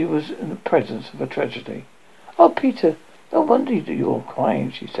once that she was in the presence of a tragedy. Oh, Peter, no wonder you're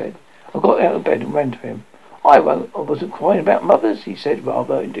crying, she said. I got out of bed and ran to him. I wasn't crying about mothers, he said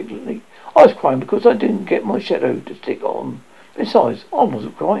rather indignantly. I was crying because I didn't get my shadow to stick on. Besides, I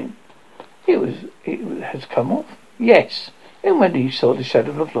wasn't crying. It has come off. Yes. Then Wendy saw the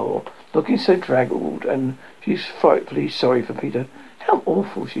shadow on the floor, looking so draggled, and she's frightfully sorry for Peter. How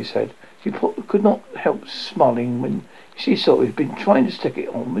awful, she said. She could not help smiling when she saw he'd been trying to stick it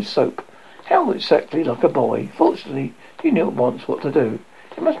on with soap. How exactly like a boy. Fortunately, she knew at once what to do.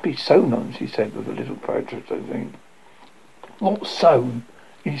 It must be sewn on, she said with a little protesting. What's sewn?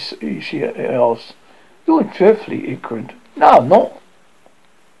 She asked. You're dreadfully ignorant. No, I'm not.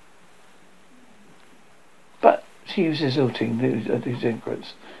 But she was exulting his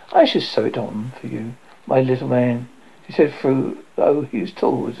ignorance. I should sew it on for you, my little man, she said, though he was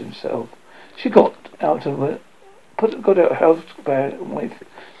tall as himself. She got out her house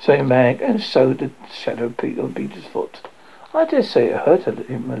sewing bag and sewed the shadow on Peter's foot. I dare say it hurt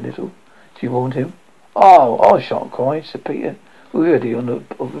him a little, she warned him. Oh, I shan't cry, said Peter, already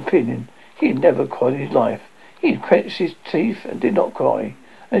of opinion. He had never cried in his life. He had clenched his teeth and did not cry,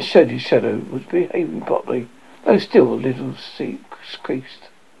 and showed his shadow was behaving properly, though still a little creased.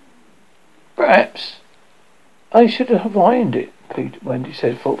 Perhaps I should have ironed it, Wendy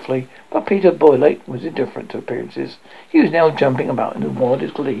said thoughtfully, but Peter Boylake was indifferent to appearances. He was now jumping about in the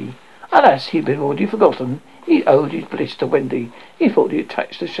wildest glee. Alas, he had been already forgotten. He owed his bliss to Wendy. He thought he had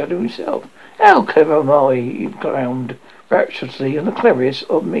touched the shadow himself. How clever am I, he groaned rapturously, and the cleverest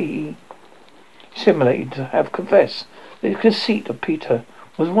of me. Simulated to have confessed the conceit of Peter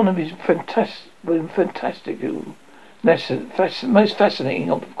was one of his most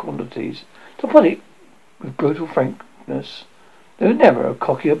fascinating of qualities. To put it with brutal frankness, there was never a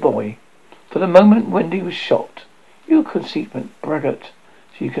cockier boy. For the moment Wendy was shocked. You conceited braggart,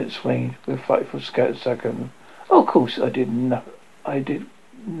 she explained with frightful sarcasm. Oh, of course I did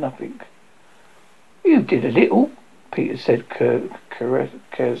nothing. You did a little, Peter said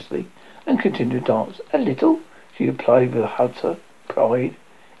carelessly, and continued to dance. A little, she replied with utter pride.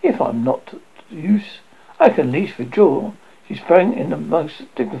 If I'm not use, I can at least withdraw. She sprang in the most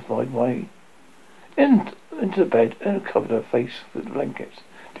dignified way into the bed and covered her face with blankets.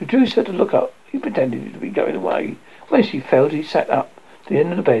 To induce her to look up, he pretended to be going away. When she failed, he sat up at the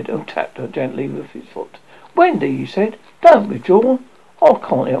end of the bed and tapped her gently with his foot. Wendy, he said, don't withdraw. I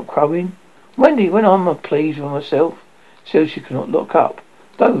can't help crowing. Wendy, when I'm pleased with myself, so she could not look up,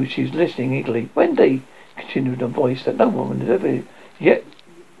 though she was listening eagerly. Wendy, continued a voice that no woman had ever yet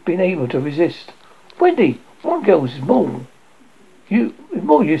been able to resist. Wendy, one girl is more.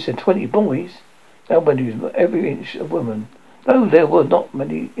 More use than 20 boys. Now Wendy was every inch a woman, though there were not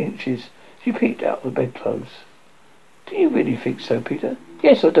many inches. She peeped out of the bedclothes. Do you really think so, Peter?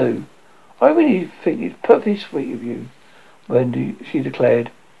 Yes, I do. I really think it's perfectly sweet of you, Wendy, she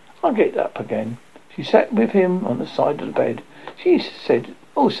declared. I'll get up again. She sat with him on the side of the bed. She said,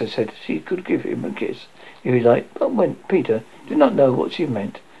 also said she could give him a kiss if he liked, but when Peter did not know what she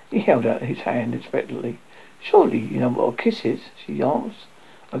meant, he held out his hand expectantly. Surely you know what a kiss is, she asked,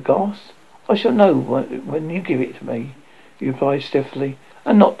 aghast. I shall know when you give it to me, he replied stiffly,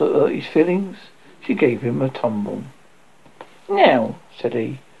 and not to hurt his feelings. She gave him a tumble. Now, said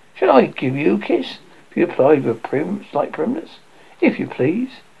he, shall I give you a kiss? He replied with slight primness. If you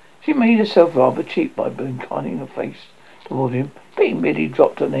please. She made herself rather cheap by inclining her face toward him, but he merely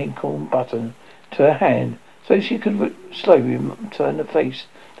dropped an acorn button to her hand so she could slowly turn her face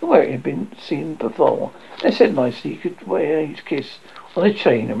to where it had been seen before. They said nicely he could wear his kiss on a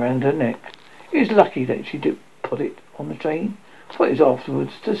chain around her neck. He was lucky that she did put it on the chain, for it was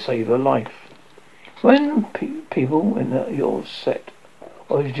afterwards to save her life. When people in your set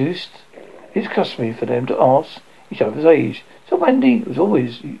are introduced, it's customary for them to ask each other's age. So Wendy was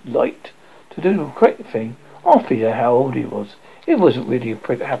always liked to do the correct thing. Asked Peter how old he was. It wasn't really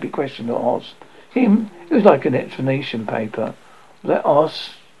a happy question to ask him. It was like an explanation paper that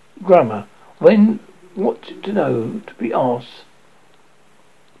asks grammar. When what to know to be asked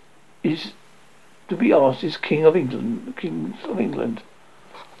is King of England.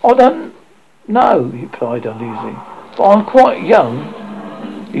 I don't know, he replied uneasily. But I'm quite young.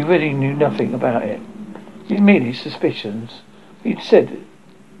 He really knew nothing about it. He merely suspicions. He said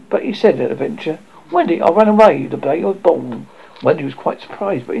at a venture, Wendy, I ran away the day I was born. Wendy was quite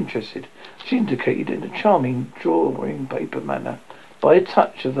surprised but interested. She indicated in a charming drawing paper manner by a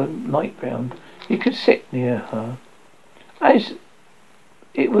touch of the nightgown he could sit near her. As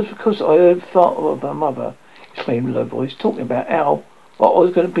it was because I heard father of my mother, exclaimed a low voice, talking about what I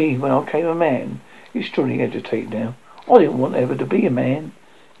was going to be when I became a man. He's extremely agitated now. I didn't want ever to be a man,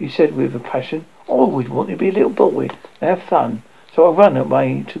 he said with a passion. I always wanted to be a little boy and have fun. So I ran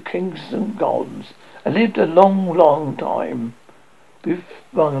away to Kingston Gardens and lived a long, long time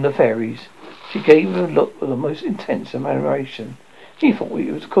among the fairies. She gave him a look of the most intense admiration. She thought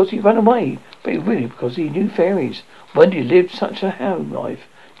it was because he ran away, but it was really because he knew fairies. Wendy lived such a home life,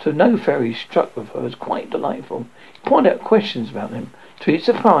 so no fairies struck with her as quite delightful. He pointed out questions about them. To his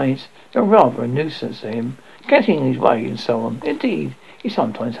surprise, they were rather a nuisance to him, getting in his way and so on. Indeed, he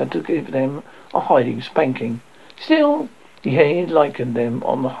sometimes had to give them a hiding spanking. Still, he had likened them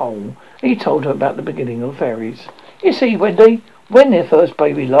on the whole, and he told her about the beginning of fairies. You see, Wendy, when their first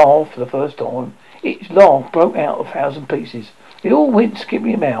baby laughed for the first time, its laugh broke out of 1,000 pieces. They all went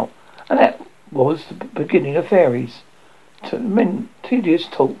skipping about, and that was the beginning of fairies. Tedious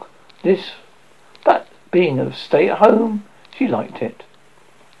talk, this, but being a stay-at-home, she liked it.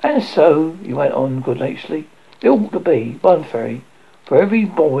 And so, he went on good-naturedly, there ought to be one fairy for every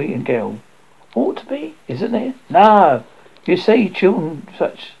boy and girl. Ought to be, isn't there? No, you see, children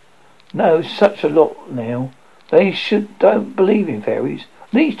know such a lot now. They don't believe in fairies.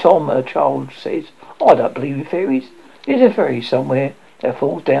 And each time a child says, I don't believe in fairies, there's a fairy somewhere that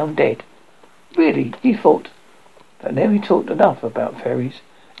falls down dead. Really, he thought that now he talked enough about fairies.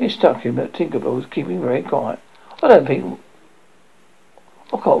 It struck him that Tinkerbell was keeping very quiet. I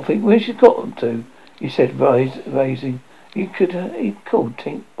can't think where she's got them to, he said, raising. He called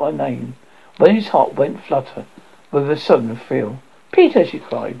Tink by name. When his heart went flutter with a sudden thrill. Peter, she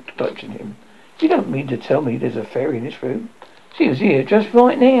cried, clutching him. You don't mean to tell me there's a fairy in this room? She was here just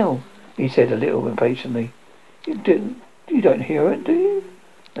right now, he said a little impatiently. You don't hear it, do you?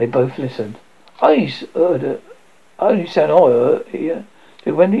 They both listened. I heard it. Only sound I heard here.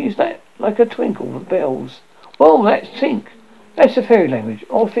 So Wendy, is that like a twinkle of bells? Well, that's Tink. That's the fairy language.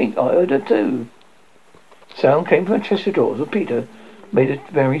 I think I heard her too. Sound came from the chest of drawers, and Peter made a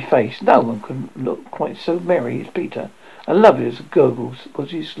merry face. No one could look quite so merry as Peter, and lovely as gurgles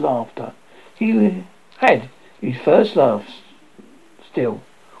was his laughter. He had his first laugh still.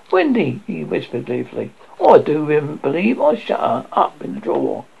 Wendy, he whispered gleefully, I do believe I shut her up in the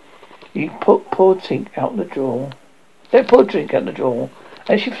drawer. He put poor Tink out the drawer. They put Tink out the drawer,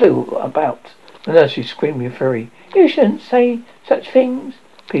 and she flew about. The nursery screamed with fury. You shouldn't say such things,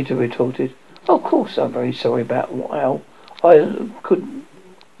 Peter retorted. Of course I'm very sorry about how I could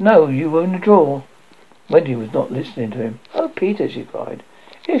know you were in the drawer. Wendy was not listening to him. Oh, Peter, she cried.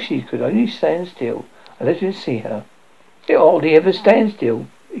 If she could only stand still and let him see her. It hardly ever stands still,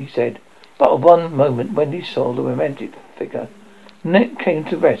 he said. But at one moment Wendy saw the romantic figure. Neck came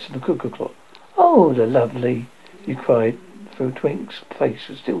to rest on the cuckoo clock. Oh, the lovely, he cried, though Twink's face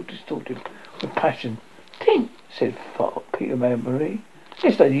was still distorted with passion. Tink, said Peter J.M.Barrie.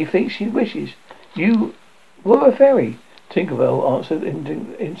 This lady thinks she wishes you were a fairy. Tinkerbell answered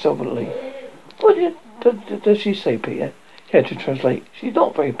insolently. What does she say, Peter? He had to translate. She's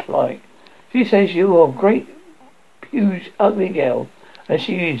not very polite. She says you are a great, huge, ugly girl, and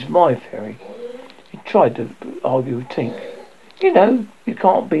she is my fairy. He tried to argue with Tink. You know, you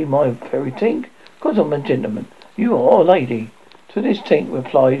can't be my fairy, Tink, 'cause I'm a gentleman. You are a lady. To this Tink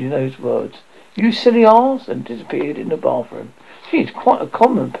replied in those words, "You silly arse," and disappeared in the bathroom. She is quite a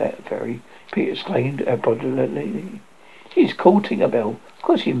common pet fairy, Peter exclaimed apologetically. She's called Tinkerbell,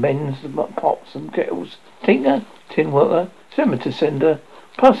 'cause she mends the pots and kettles. Tinker, tin worker, swimmer to cinder,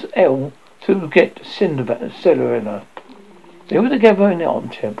 plus L to get Cinderella. They were together in the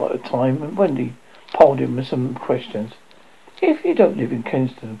armchair by the time when Wendy polled him with some questions. If you don't live in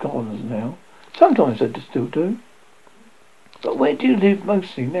Kensington Gardens now, sometimes I still do. But where do you live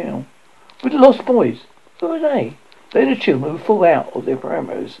mostly now? With the Lost Boys. Who are they? They're the children who fall out of their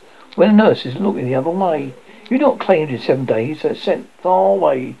parameters when the nurse is looking the other way. You're not claimed in 7 days, so sent far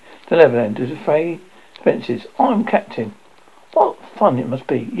away to Neverland to defray expenses. I'm captain. What fun it must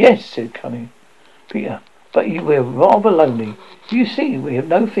be. Yes, said Cunning Peter, but we're rather lonely. You see, we have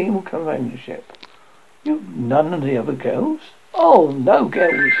no female companionship. You none of the other girls? Oh, no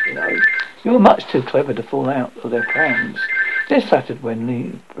girls, you know. You were much too clever to fall out of their plans. This flattered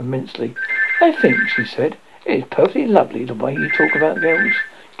Wendy immensely. I think, she said, it is perfectly lovely the way you talk about girls.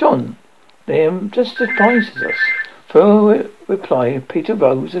 John, they just surprises us. For a reply, Peter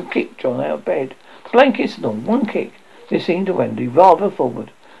rose and kicked John out of bed. Blankets and all, one kick. This seemed to Wendy rather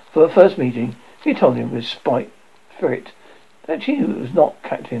forward. For the first meeting, she told him with spirit that she was not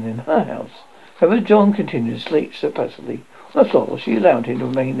captain in her house. However, John continued to sleep so passively on the floor, she allowed him to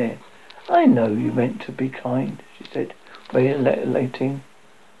remain there. I know you meant to be kind, she said, relating.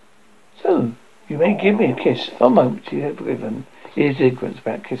 So, you may give me a kiss. For a moment she had forgiven his ignorance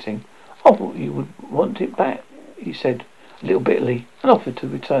about kissing. I thought you would want it back, he said, a little bitterly, and offered to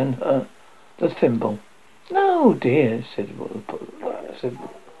return her the thimble. No, dear, said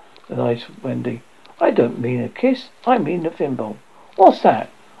the nice Wendy. I don't mean a kiss, I mean the thimble. What's that?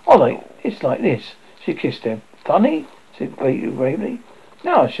 It's like this. She kissed him. Funny, said Peter gravely.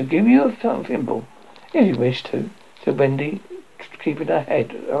 Now I shall give you a thimble, if you wish to, said Wendy, keeping her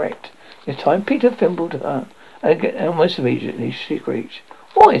head erect. This time Peter thimbled her, and almost immediately she screeched.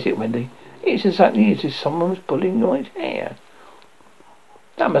 What is it, Wendy? It's exactly as if someone was pulling my hair.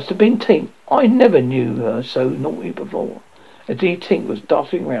 That must have been Tink. I never knew her so naughty before. Indeed, Tink was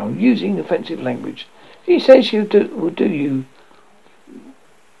darting round, using offensive language. She says she will do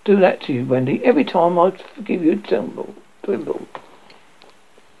that to you, Wendy, every time I give you a thimble.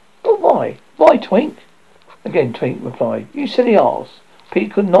 But why? Why, Twink? Again Twink replied, you silly arse.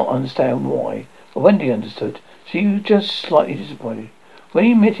 Pete could not understand why, but Wendy understood. She was just slightly disappointed. When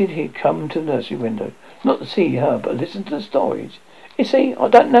he admitted he'd come to the nursery window, not to see her, but listen to the stories. You see, I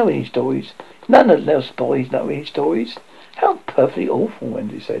don't know any stories. None of those boys know any stories. How perfectly awful,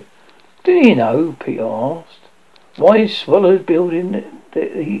 Wendy said. Do you know, Peter asked, why swallows build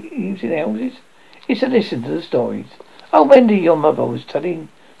using houses? He said, listen to the stories. Oh, Wendy, your mother was telling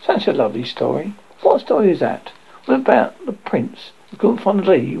such a lovely story. What story is that? What about the prince who couldn't find the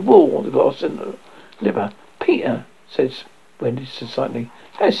lady who wore the glass in the liver? Peter, said Wendy slightly,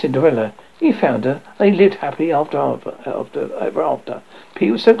 that's Cinderella. He found her. They lived happily ever after.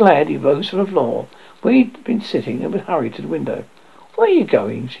 Peter was so glad he rose from the floor where he'd been sitting and hurried to the window. Where are you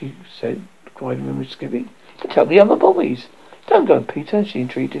going? She said, cried with misgiving. To tell the other boys. Don't go, Peter, she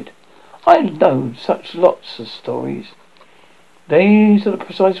entreated. I know such lots of stories. These are the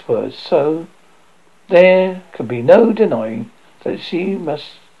precise words, so there can be no denying that she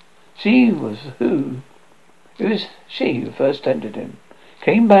was who. It was she who first tempted him.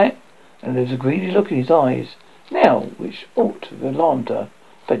 Came back, and there was a greedy look in his eyes, now which ought to have alarmed her,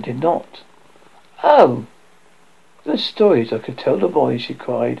 but did not. Oh, the stories I could tell the boys, she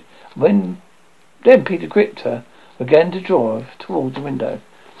cried. Then Peter gripped her, began to draw her towards the window.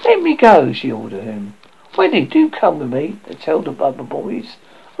 Let me go, she ordered him. Wendy, do come with me to tell the other boys.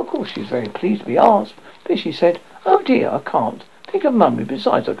 Of course she was very pleased to be asked, but she said, oh dear, I can't. Think of Mummy,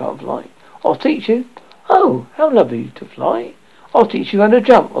 besides I can't fly. I'll teach you. Oh, how lovely to fly. I'll teach you how to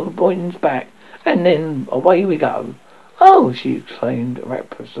jump on the boy's back, and then away we go. Oh, she exclaimed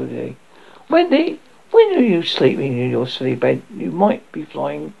rapturously. Wendy, when are you sleeping in your silly bed? You might be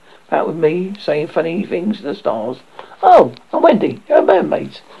flying about with me, saying funny things to the stars. Oh, and Wendy, you're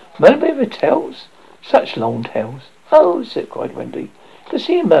mermaids. Mermaid with tails? Such long tails. Oh, cried Wendy. To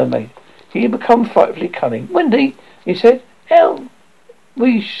see a mermaid, he had become frightfully cunning. Wendy, he said, how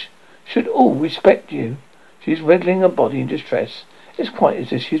we should all respect you. She's wriggling her body in distress. It's quite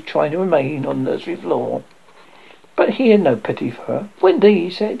as if she's trying to remain on the nursery floor. But he had no pity for her. Wendy, he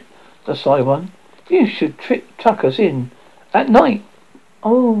said, the sly one, you should tuck us in at night.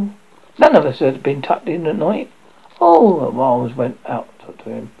 Oh, none of us had been tucked in at night. Oh, alarms went out to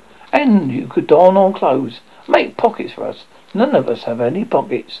him. And you could don our clothes, make pockets for us. None of us have any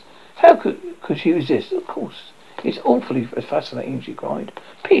pockets. How could she resist? Of course. It's awfully fascinating, she cried.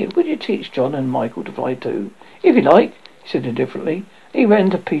 Peter, would you teach John and Michael to fly too? If you like, he said indifferently. She ran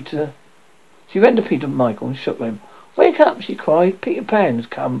to Peter and Michael and shook them. Wake up, she cried. Peter Pan has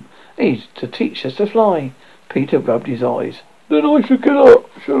come. He's to teach us to fly. Peter rubbed his eyes. Then I should get up.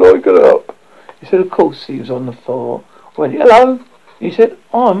 Should I get up? He said, of course. He was on the floor. Already. Hello? He said,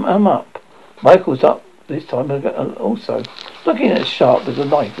 I'm up. Michael's up this time also, looking as sharp as a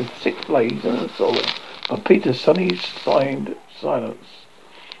knife with 6 blades and a sword. But Peter suddenly signed silence.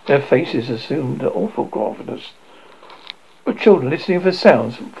 Their faces assumed an awful graveness. The children listening for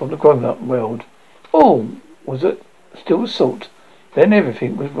sounds from the grown-up world. All was it still salt. Then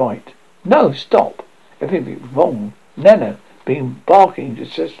everything was right. No, stop. Everything was wrong. Nana, been barking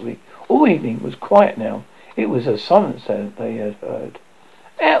distressfully all evening, was quiet now. It was a silence that they had heard.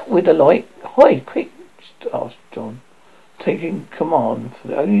 Out with the light. Hide, quick, asked John, taking command for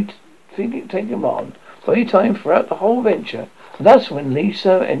the only time throughout the whole venture. And thus when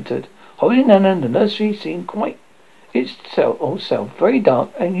Lisa entered, holding Nana, the nursery seemed quite itself very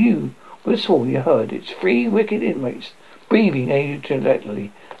dark, and you would have sworn you heard its 3 wicked inmates breathing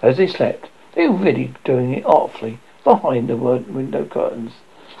energetically as they slept. They were really doing it artfully behind the window curtains.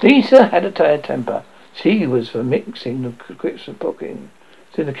 Lisa had a temper. She was for mixing the quips of cooking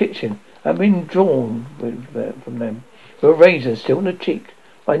to the kitchen and been drawn from them with a razor still in the cheek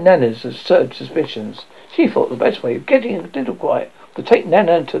by Nana's absurd suspicions. She thought the best way of getting a little quiet was to take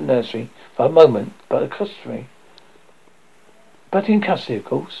Nana to the nursery for a moment, but in custody, of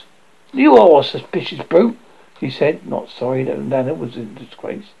course. You are a suspicious brute, she said, not sorry that Nana was in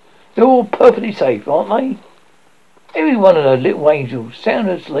disgrace. They're all perfectly safe, aren't they? Every one of those little angels sound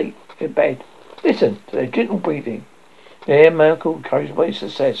asleep in bed. Listen to their gentle breathing. There, Michael, encouraged by his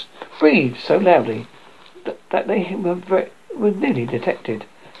success, breathed so loudly that they were nearly detected.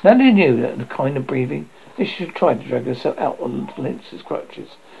 Nana knew that the kind of breathing that she should try to drag herself out on Lisa's crutches.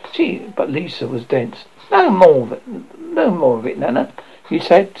 But Lisa was dense. No more of it, Nana, she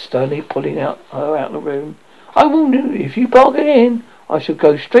said, sternly pulling her out of the room. I warn you, if you bark again, I shall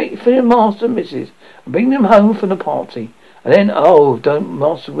go straight for your master and missus and bring them home from the party. And then, don't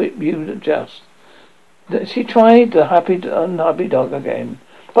master whip you just. She tried the unhappy dog again.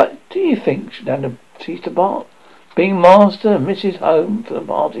 But do you think Nana ceased to bark? Being master and missus home for the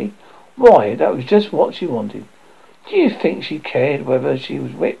party? Why, that was just what she wanted. Do you think she cared whether she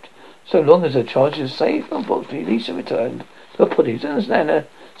was whipped, so long as her charge was safe? Unfortunately, Lisa returned to the puddings, and Nana,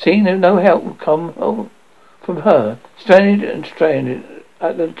 seeing that no help would come from her, stranded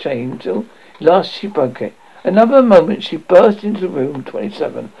at the chain till at last she broke it. Another moment she burst into room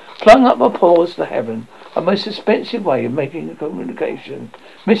 27, flung up her paws to heaven, a most expensive way of making a communication.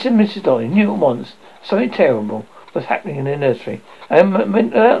 Mr. and Mrs. Dolly knew at once something terrible was happening in their nursery, and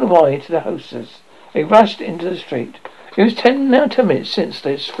went out of the way to the hostess. They rushed into the street. It was 10 minutes since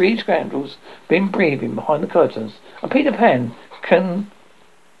those 3 scoundrels been breathing behind the curtains, and Peter Pan can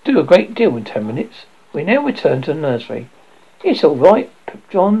do a great deal in 10 minutes. We now return to the nursery. It's all right,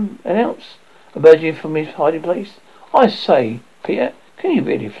 John announced, emerging from his hiding place. I say, Peter, can you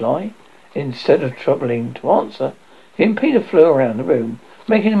really fly? Instead of troubling to answer him, Peter flew around the room,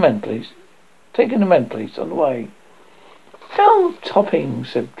 taking the mantelpiece on the way. How topping,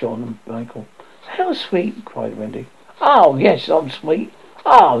 said John and Michael. How sweet, cried Wendy. Oh, yes, I'm sweet.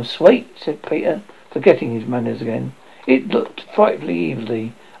 Oh, sweet, said Peter, forgetting his manners again. It looked frightfully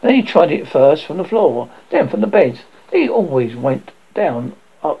evilly, and then he tried it first from the floor, then from the beds. He always went down,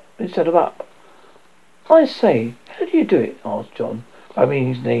 up, instead of up. I say, how do you do it? Asked John,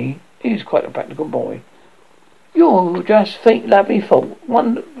 rubbing his knee. He was quite a practical boy. You'll just think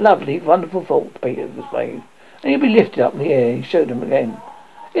wonderful thought, Peter explained. And you'll be lifted up in the air. He showed him again.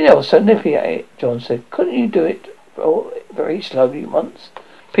 You know, so nippy at it, John said. Couldn't you do it very slowly once?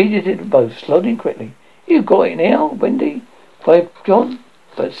 Peter did both, slowly and quickly. You got it now, Wendy, cried John.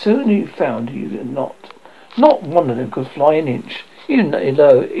 But soon he found he was not. Not one of them could fly an inch. Even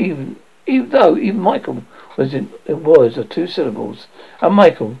though Michael was in words of 2 syllables, and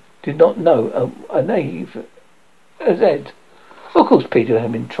Michael did not know a naive Z. Of course, Peter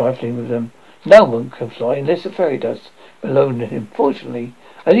had been trifling with them. No one can fly unless the fairy dust alone in him. Fortunately,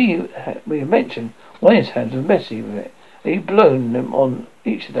 as we have mentioned, one of his hands was messy with it, and he'd blown them on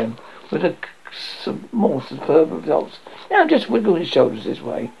each of them with some more superb results. Now just wiggle his shoulders this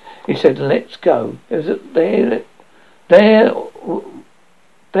way, he said, and let's go.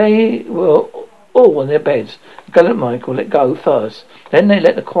 They were all on their beds. Gallant Michael let go first, then they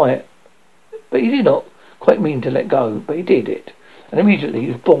let the quiet. But he did not quite mean to let go, but he did it. and immediately he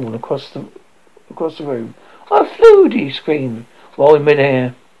was borne across the room. "I flew!" he screamed while in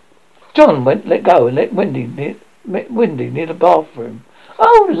mid-air. John let go and let Wendy near the bathroom.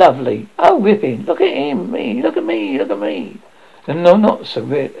 "Oh, lovely! Oh, ripping! Look at him! Me! Look at me! Look at me!" And no, not so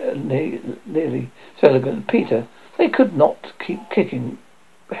nearly so elegant. Peter, they could not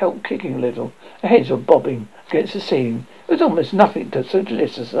help kicking a little. Their heads were bobbing against the ceiling. It was almost nothing so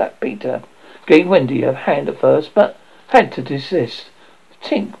delicious as that. Peter gave Wendy a hand at first, but had to desist.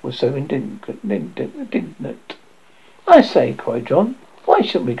 Tink was so indignant. "I say," cried John, "why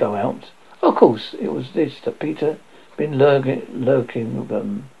shouldn't we go out?" Of course, it was this that Peter been luring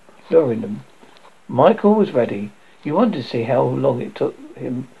them. Michael was ready. He wanted to see how long it took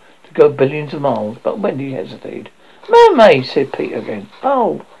him to go billions of miles, but Wendy hesitated. "Mermaid," said Peter again.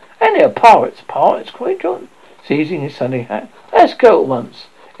 "Oh, and they're pirates!" "Pirates!" cried John, seizing his Sunday hat. "Let's go at once."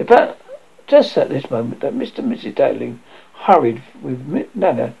 About just at this moment that Mr. and Mrs. Darling hurried with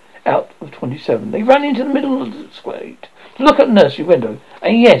Nana out of 27. They ran into the middle of the street to look at the nursery window,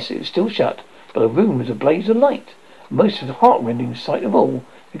 and yes, it was still shut, but the room was a blaze of light. Most of the heart-rending sight of all,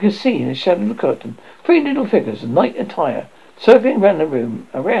 you could see in the shadow of the curtain 3 little figures in night attire circling round the room,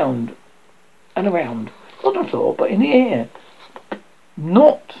 around and around, not on the floor, but in the air.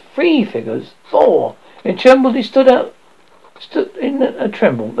 Not 3 figures, 4. In a tremble, they stood in a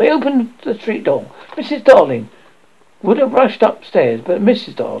tremble. They opened the street door. Mrs. Darling would have rushed upstairs, but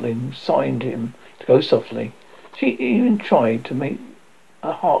Mrs. Darling signed him to go softly. She even tried to make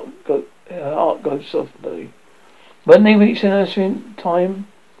her heart go softly. When they reached the nursery in time,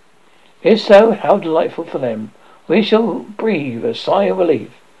 if so, how delightful for them. We shall breathe a sigh of relief,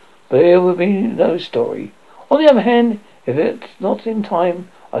 but there will be no story. On the other hand, if it's not in time,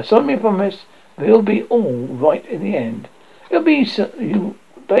 I solemnly promise it'll be all right in the end.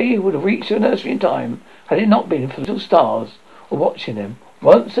 They would have reached the nursery in time had it not been for the little stars were watching them.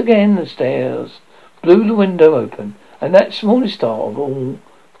 Once again the stairs blew the window open, and that smallest star of all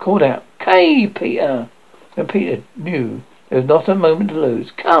called out, "Kay, Peter!" And Peter knew there was not a moment to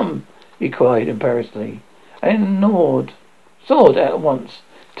lose. "Come!" he cried imperiously, and soared out at once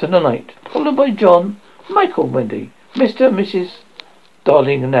to the night, followed by John, Michael, Wendy, Mr. and Mrs.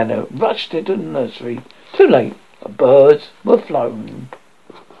 Darling and Nana rushed into the nursery. Too late. The birds were flown.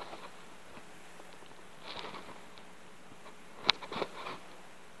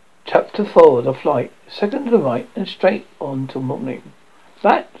 Chapter 4. The flight. Second to the right and straight on till morning.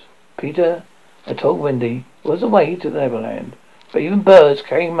 That, Peter had told Wendy, was the way to the Neverland. But even birds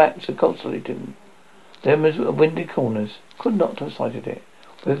carrying maps had consolated them as windy corners could not have sighted it.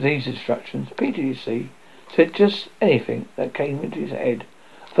 With these instructions, Peter, you see, said just anything that came into his head.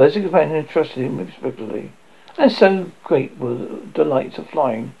 First, the companion trusted him respectfully, and so great were the delights of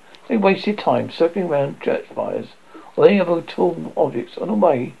flying, they wasted time circling round church spires or any other tall objects on a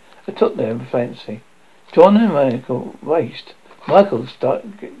way that took their fancy. John and Michael raced. Michael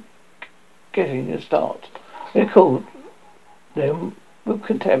getting a start. They called them with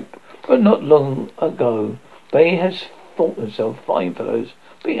contempt, but not long ago they had thought themselves fine fellows,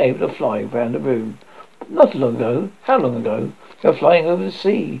 being able to fly round the room. Not long ago. How long ago? They were flying over the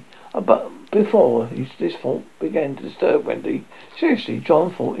sea. But before this thought began to disturb Wendy. Seriously,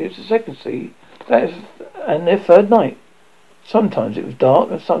 John thought it was the second sea, and their third night. Sometimes it was dark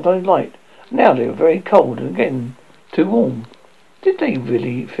and sometimes light. Now they were very cold and again too warm. Did they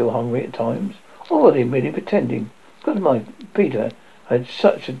really feel hungry at times, or were they merely pretending? Because Peter had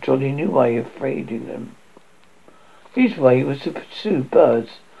such a jolly new way of feeding them. His way was to pursue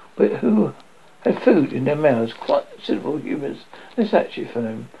birds who had food in their mouths, quite suitable humors and snatch it from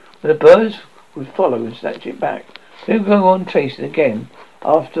them. When the birds would follow and snatch it back, they would go on chasing again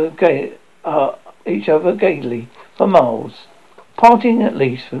after each other gaily for miles, parting at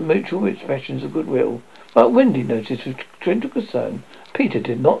least with mutual expressions of goodwill. But Wendy noticed with gentle concern Peter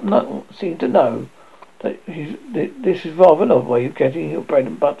did not seem to know that this was rather an odd way of getting your bread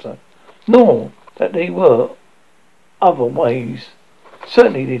and butter, nor that there were other ways.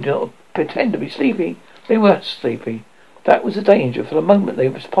 Certainly they did not pretend to be sleepy. They were sleepy. That was the danger. For the moment they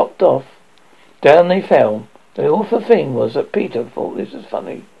was popped off, down they fell. The awful thing was that Peter thought this was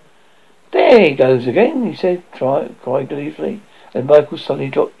funny. "There he goes again," he said, cried gleefully, as Michael suddenly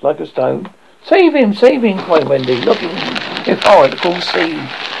dropped like a stone. Save him, cried Wendy, looking with horror at the cool sea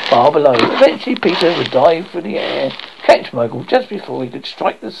far below. Eventually Peter would dive through the air, catch Michael just before he could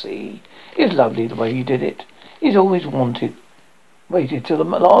strike the sea. It was lovely the way he did it. He's always waited till the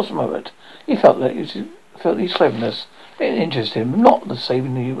last moment. He felt his cleverness. It interested him, not the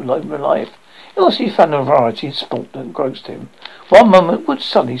saving of human life. He also found a variety in sport that engrossed him. One moment would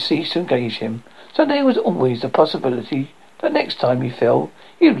suddenly cease to engage him, so there was always the possibility But next time you fell,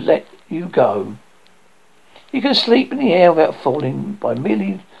 he'd let you go. You can sleep in the air without falling by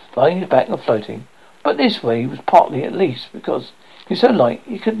merely lying on your back and floating. But this way was partly at least because he was so light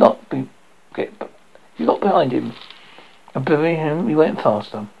he could not be get. You got behind him, and behind him he went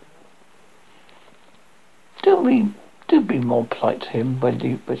faster. Do be more polite to him,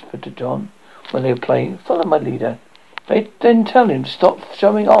 Wendy whispered to John when they were playing. Follow my leader. Then tell him to stop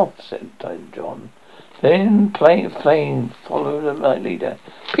showing off, said John. Then playing, follow the leader.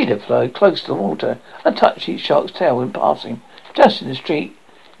 Peter flowed close to the water and touched each shark's tail in passing. Just in the street,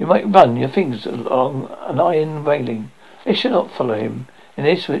 you might run your fingers along an iron railing. They should not follow him in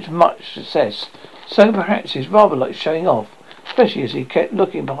this with much success. So perhaps it's rather like showing off, especially as he kept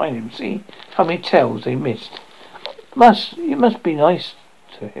looking behind him. See how many tails they missed. You must be nice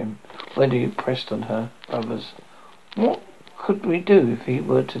to him. Wendy pressed on her brothers. What could we do if he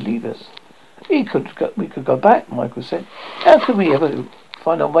were to leave us? We could go back, Michael said. How could we ever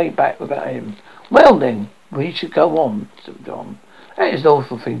find our way back without him? Well then, we should go on, said John. That is an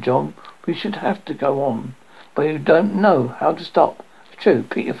awful thing, John. We should have to go on. But you don't know how to stop. It's true,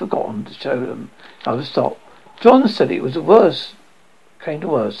 Peter forgotten to show them how to stop. John said it was the worst came to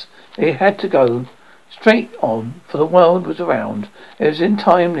worse. They had to go straight on, for the world was around. It was in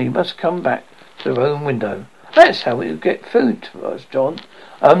time they must come back to their own window. That's how we would get food to us, John.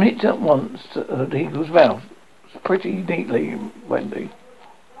 It at once the eagle's mouth. Pretty neatly, Wendy.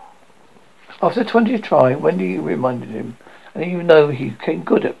 After 20th try, Wendy reminded him, and even though he came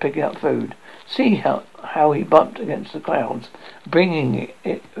good at picking up food, see how he bumped against the clouds, bringing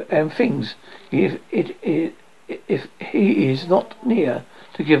it and things. If he is not near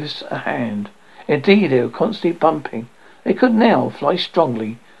to give us a hand. Indeed, they were constantly bumping. They could now fly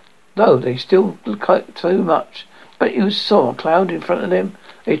strongly, though they still cut too much. But you saw a cloud in front of them.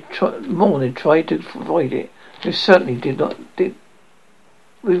 They tried to avoid it. They certainly did not.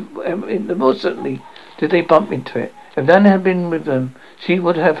 More certainly did they bump into it. If Nana had been with them, she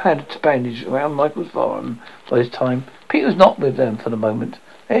would have had a bandage around Michael's forearm by this time. Pete was not with them for the moment.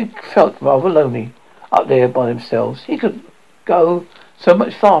 They felt rather lonely up there by themselves. He could go so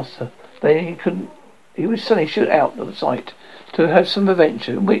much faster than he would suddenly shoot out of sight to have some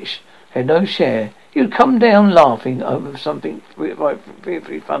adventure in which he had no share. He would come down laughing over something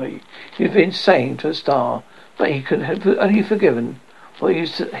fearfully funny he had been saying to a star, but he could have only forgiven what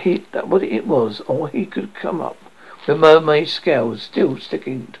it was, or he could come up with mermaid scales still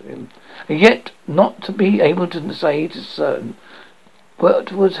sticking to him, and yet not to be able to say to certain what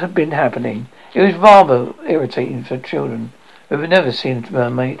had been happening. It was rather irritating for children who had never seen a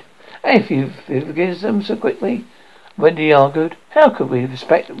mermaid. And if he forgives them so quickly, Wendy argued, how could we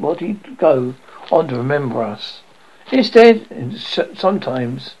expect what he'd go on to remember us? Instead,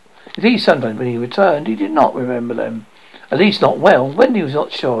 sometimes when he returned, he did not remember them. At least not well. Wendy was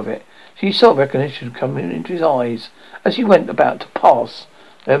not sure of it. She saw recognition coming into his eyes as he went about to pass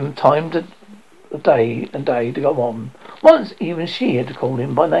them time to day to go on. Once even she had to call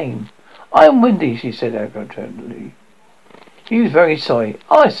him by name. I am Wendy, she said arrogantly. He was very sorry.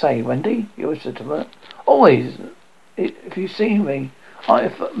 I say, Wendy, he whispered to her. Always, if you see me,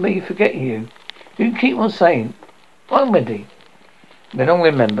 forget you. You can keep on saying, I'm Wendy. Then I'll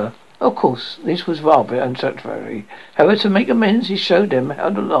remember. Of course, this was rather unsatisfactory. However, to make amends, he showed them how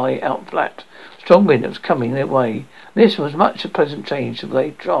to lie out flat. Strong wind was coming their way. This was much a pleasant change, so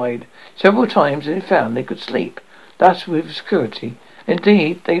they tried several times and they found they could sleep, thus with security.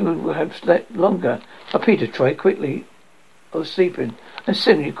 Indeed, they would have slept longer, but Peter tried quickly of sleeping, and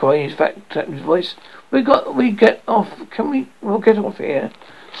suddenly cried his voice, We'll get off here.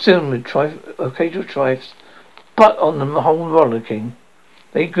 Soon with occasional trifles, but on the whole rollicking.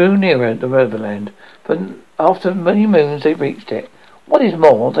 They grew nearer the riverland, but after many moons they reached it. What is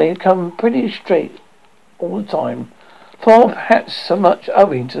more, they had come pretty straight all the time, for perhaps so much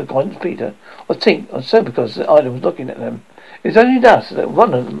owing to the guidance of Peter, or so because the island was looking at them. It was only thus that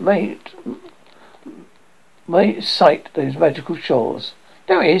one of them might sight those magical shores.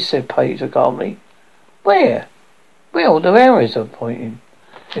 There it is, said Peter calmly. Where? Well, the arrows are pointing.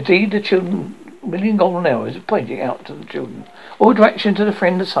 Indeed, the children, million golden arrows, are pointing out to the children, all direction to the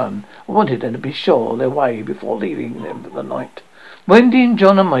friend the sun. I wanted them to be sure of their way before leaving them for the night. Wendy and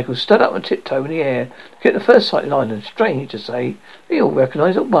John and Michael stood up on tiptoe in the air to get the first sight of the island. Strange to say, they all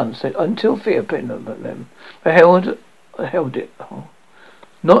recognised at once, until fear pinned them. They held it,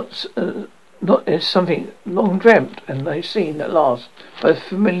 not as something long dreamt, and they seen at last a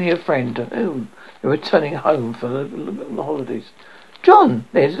familiar friend to whom they were returning home for the holidays. John,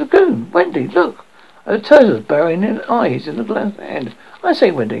 there's the lagoon. Wendy, look. The turtle's burying their eyes in the glass hand. I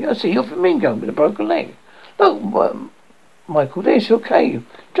say, Wendy, I see your flamingo with a broken leg. Look, Michael. There's your cave.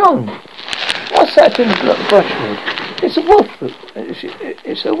 John, what's that in the brushwood? It's a wolf.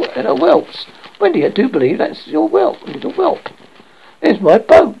 It's a whelp's. Wendy, I do believe that's your whelp. Little whelp. There's my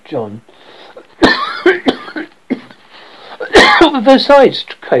boat, John. With her sides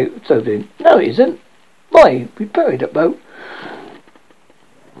stowed in. No, it isn't. Why, we buried that boat.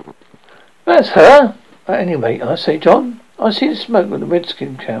 That's her. Anyway, I say, John, I see the smoke of the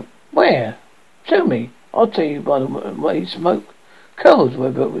redskin camp. Where? Show me. I'll tell you by the way smoke curls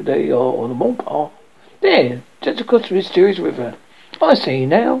whether they are on the warpath. There, just across the mysterious river. I see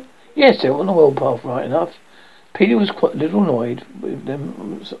now. Yes, they're on the warpath right enough. Peter was quite a little annoyed with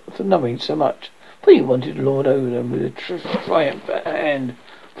them for knowing so much. For he wanted to lord over them with a triumph at hand.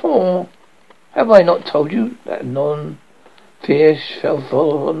 For, have I not told you that fear shall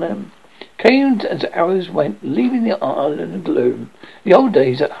fall on them? Came as arrows went, leaving the island in gloom. The old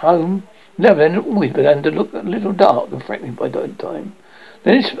days at home, Neverland always began to look a little dark and threatening by that time.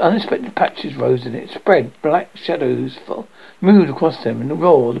 Then unexpected patches rose in it, spread black shadows moved across them, and the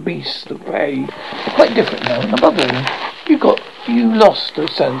roar of the beasts of prey were quite different now. And above all, you lost the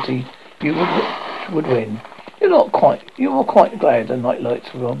sanity you would win. You were quite glad the night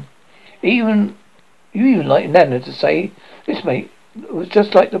lights were on. You even like Nana to say this mate was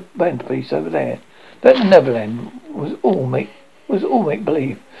just like the mantelpiece over there. That the Neverland was all make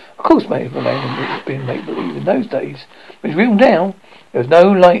believe. Of course, Neverland had been make believe in those days, but it's real now. There was no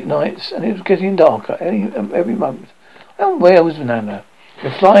light nights, and it was getting darker every month. And where was Nana?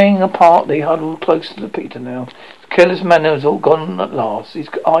 They're flying apart. They huddled close to the Peter now. His careless manner was all gone at last. His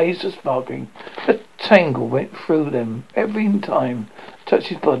eyes were sparkling. A tingle went through them every time he touched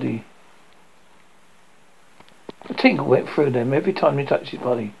his body. A tingle went through them every time he touched his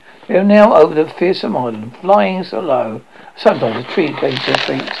body. They were now over the fearsome island, flying so low. Sometimes a tree came to their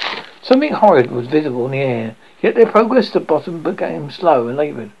feet. Something horrid was visible in the air. Yet their progress to the bottom became slow and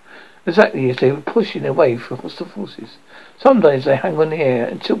laboured, exactly as they were pushing their way through hostile forces. Sometimes they hung on the air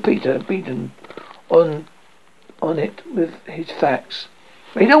until Peter had beaten on it with his facts.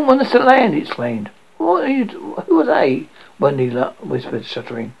 "They don't want us to land," he exclaimed. Who are they?" Wendy whispered,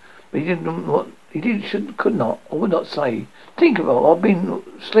 shuddering. But could not, or would not say. "Think of it, I've been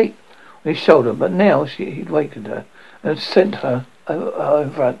asleep on his shoulder, but now he'd wakened her and sent her in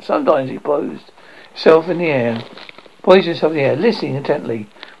front." Sometimes he poised himself in the air, listening intently,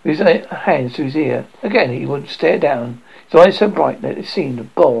 with his hands to his ear. Again he would stare down, his eyes so bright that it seemed to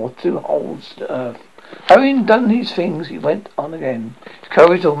bore through holes to earth. Having done these things, he went on again, his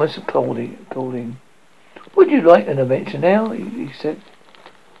courage almost applauding. "Would you like an adventure now?" he said.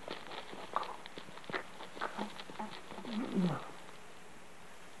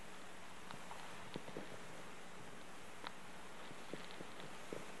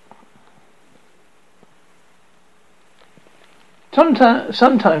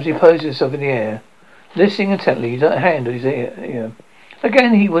 Sometimes he posed himself in the air, listening intently, his hand on his ear.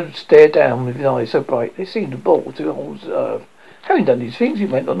 Again he would stare down with his eyes so bright they seemed to bore through holes of earth. Having done these things, he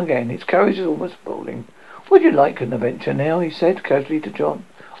went on again, his courage was almost falling. "Would you like an adventure now?" he said casually to John.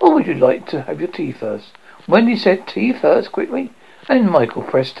 "Or would you like to have your tea first?" Wendy said, "Tea first," quickly, and Michael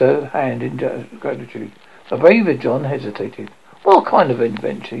pressed her hand in gratitude. The braver John hesitated. "What kind of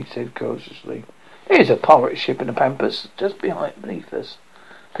adventure?" he said cautiously. "There's a pirate ship in the pampas just beneath us,"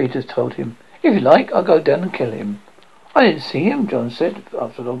 Peter told him. "If you like, I'll go down and kill him." "I didn't see him," John said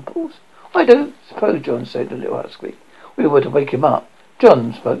after a long pause. "I don't suppose," John said a little huskily. "We were to wake him up."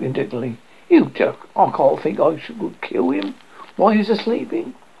 John spoke indignantly. "You joke. I can't think I would kill him while he's asleep.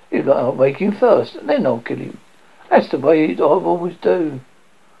 If I'll wake him first, and then I'll kill him. That's the way I always do."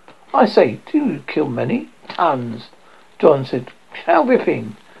 "I say, do you kill many?" "Tons." John said, "How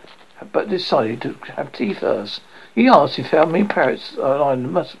ripping," but decided to have tea first. He asked if how many parrots I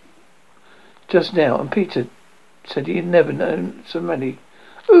must just now, and Peter said he had never known so many.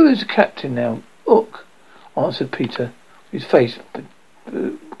 "Who is the captain now?" "Hook," answered Peter. His face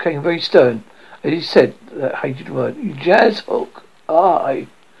became very stern as he said that hated word. "You jazz Hook?" "Aye."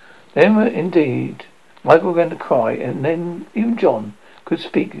 Then indeed Michael began to cry, and then even John could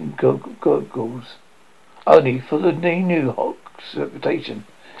speak in gurgles. Only for he knew Hook's reputation.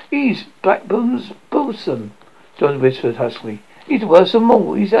 "He's Blackburn's bosun," John whispered huskily. "He's the worst of them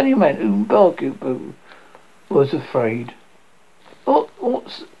all. He's the only man whom Barkeeper was afraid."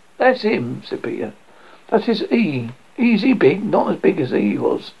 That's him," said Peter. "That is he. Is he big? Not as big as he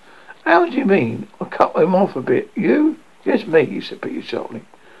was." "How do you mean?" "I cut him off a bit." "You?" "Yes, me," said Peter sharply.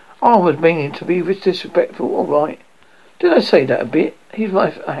 "I was meaning to be disrespectful, all right." "Did I say that a bit?" His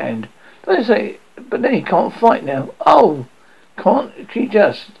right hand. "Did I say? But then he can't fight now." "Oh, can't he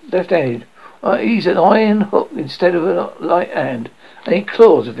just left-handed?" He's an iron hook instead of a light hand. And he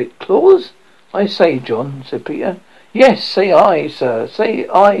claws of it. Claws? I say, John, said Peter. Yes, say I, sir. Say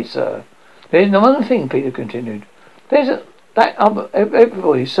I, sir. There's no one thing, Peter continued.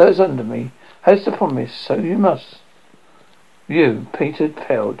 Everybody, sirs, under me, has the promise, so you must. You, Peter,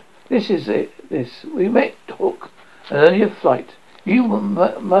 paled. This is it, this. We met Hook an earlier flight. You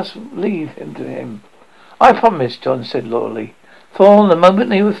must leave him to him. I promise, John said loyally. For the moment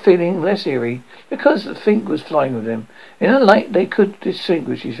they were feeling less eerie, because the Fink was flying with them. In the light they could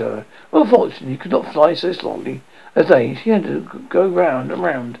distinguish each other. Well, fortunately, he could not fly so slowly as they. She had to go round and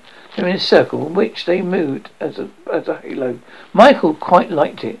round them in a circle, in which they moved as a halo. Michael quite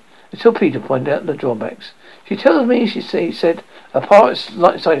liked it, until Peter pointed out the drawbacks. She tells me, he said, a pirate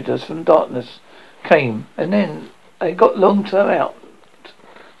light-sided us from darkness came, and then they got long-term out.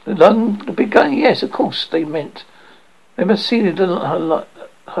 The big gun, yes, of course, they meant. They must see her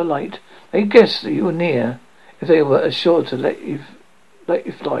light. They guessed that you were near, if they were assured to let you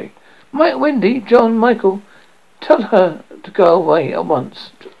fly. Wendy, John, Michael, tell her to go away at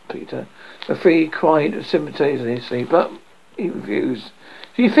once, Peter. The three cried simultaneously, but he refused.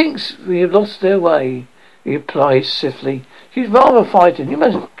 She thinks we have lost their way, he replied stiffly. She's rather frightened. You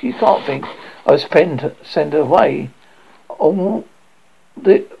can't think I'll send her away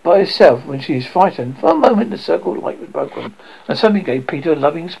by herself when she's frightened. For a moment the circle of light was broken, and suddenly gave Peter a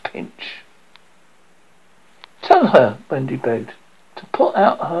loving pinch. Tell her, Wendy begged, to put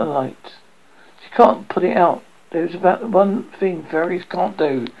out her light. She can't put it out. There's about one thing fairies can't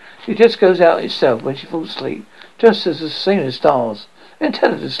do. She just goes out itself when she falls asleep, just as the same as stars. Then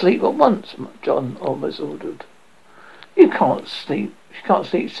tell her to sleep at once, John almost ordered. You can't sleep. She can't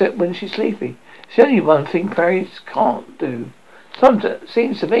sleep except when she's sleepy. It's the only one thing fairies can't do.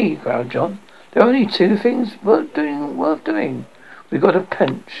 Seems to me, growled John, there are only two things worth doing. We've got a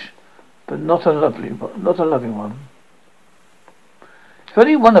pinch, but not a loving one. If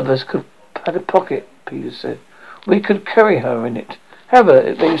only one of us had a pocket, Peter said, we could carry her in it.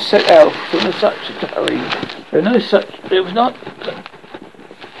 However, they set out in such a hurry. There was not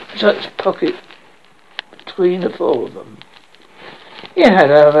such pocket between the four of them. He had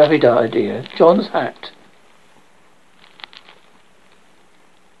a vivid idea. John's hat.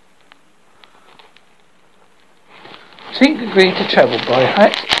 Tink agreed to travel by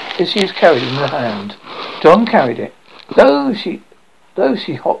hat as she was carried in the hand. John carried it, though she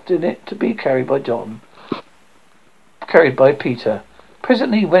hopped in it to be carried by Peter.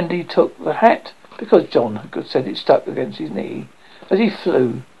 Presently Wendy took the hat because John had said it stuck against his knee as he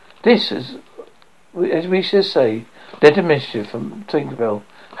flew. This, as we should say, led to mischief from Tinkerbell,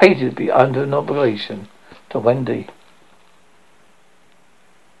 hated to be under an obligation to Wendy.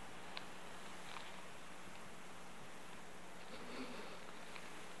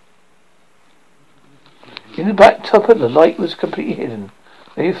 In the black top of the light was completely hidden.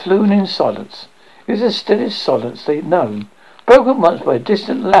 They flew in silence. It was the stillest silence they had known, broken once by a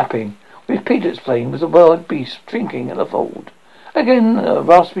distant lapping, which Peter explained was a wild beast drinking in a fold. Again, a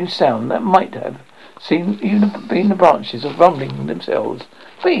rasping sound that might have seemed even been the branches of rumbling themselves,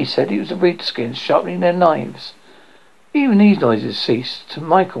 but he said it was the redskins sharpening their knives. Even these noises ceased. To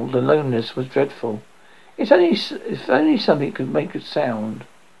Michael, the loneliness was dreadful. If only something could make a sound,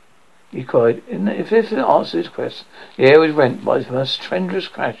 he cried. If it answered his quest, the air was rent by the most tremendous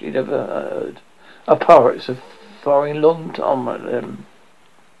crash he'd ever heard. A pirates of firing long time at them.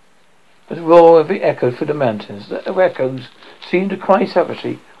 The roar of it echoed through the mountains. The echoes seemed to cry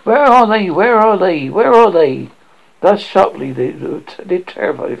savagely, "Where are they? Where are they? Where are they?" Thus sharply they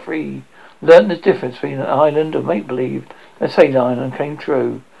terrified free, learnt the difference between an island of make-believe and a sail island came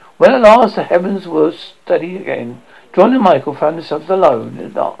true. When at last the heavens were steady again, John and Michael found themselves alone in the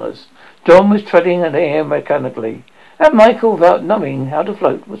darkness. John was treading the air mechanically, and Michael, without knowing how to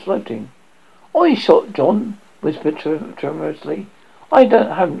float, was floating. "Oi, shot, John," whispered tremulously. I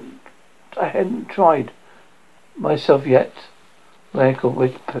hadn't tried myself yet," Michael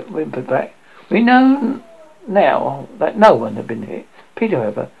whimpered back. We know now that no one had been hit. Peter,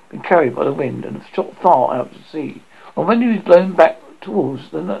 however, had been carried by the wind and shot far out to sea. And when he was blown back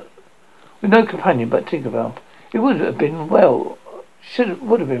towards with no companion but Tinkerbell, it would have been well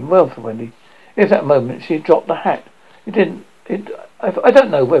for Wendy if that moment she had dropped the hat. It didn't. I don't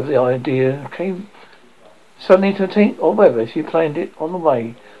know whether the idea came suddenly to Tink or whether she planned it on the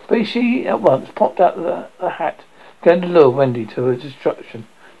way, but she at once popped out the hat, going to lure Wendy to her destruction.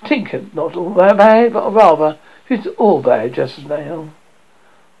 Tink had not all bad, but rather she's all bad just now.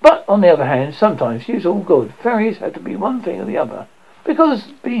 But on the other hand, sometimes she's all good. Fairies had to be one thing or the other, because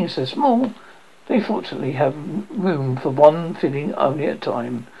being so small, they fortunately have room for one feeling only at a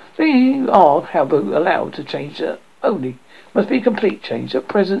time. We are, however, allowed to change her. Only must be complete change. At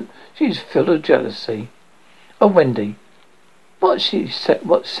present, she is filled with jealousy of Wendy. What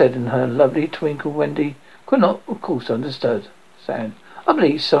said in her lovely twinkle, Wendy could not, of course, understood. Sad. I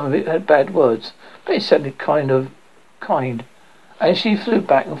believe some of it had bad words, but it sounded kind. And she flew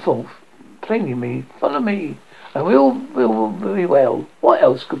back and forth, plainly me, follow me, and we'll be well. What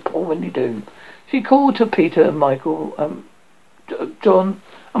else could poor Wendy do? She called to Peter and Michael, John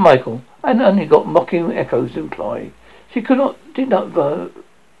and Michael, and only got mocking echoes in reply. She did not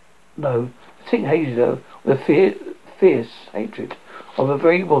know. Think hated her with fierce hatred of a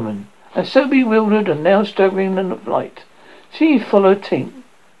very woman, and so bewildered and now staggering in the light, she followed Tink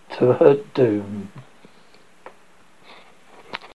to her doom.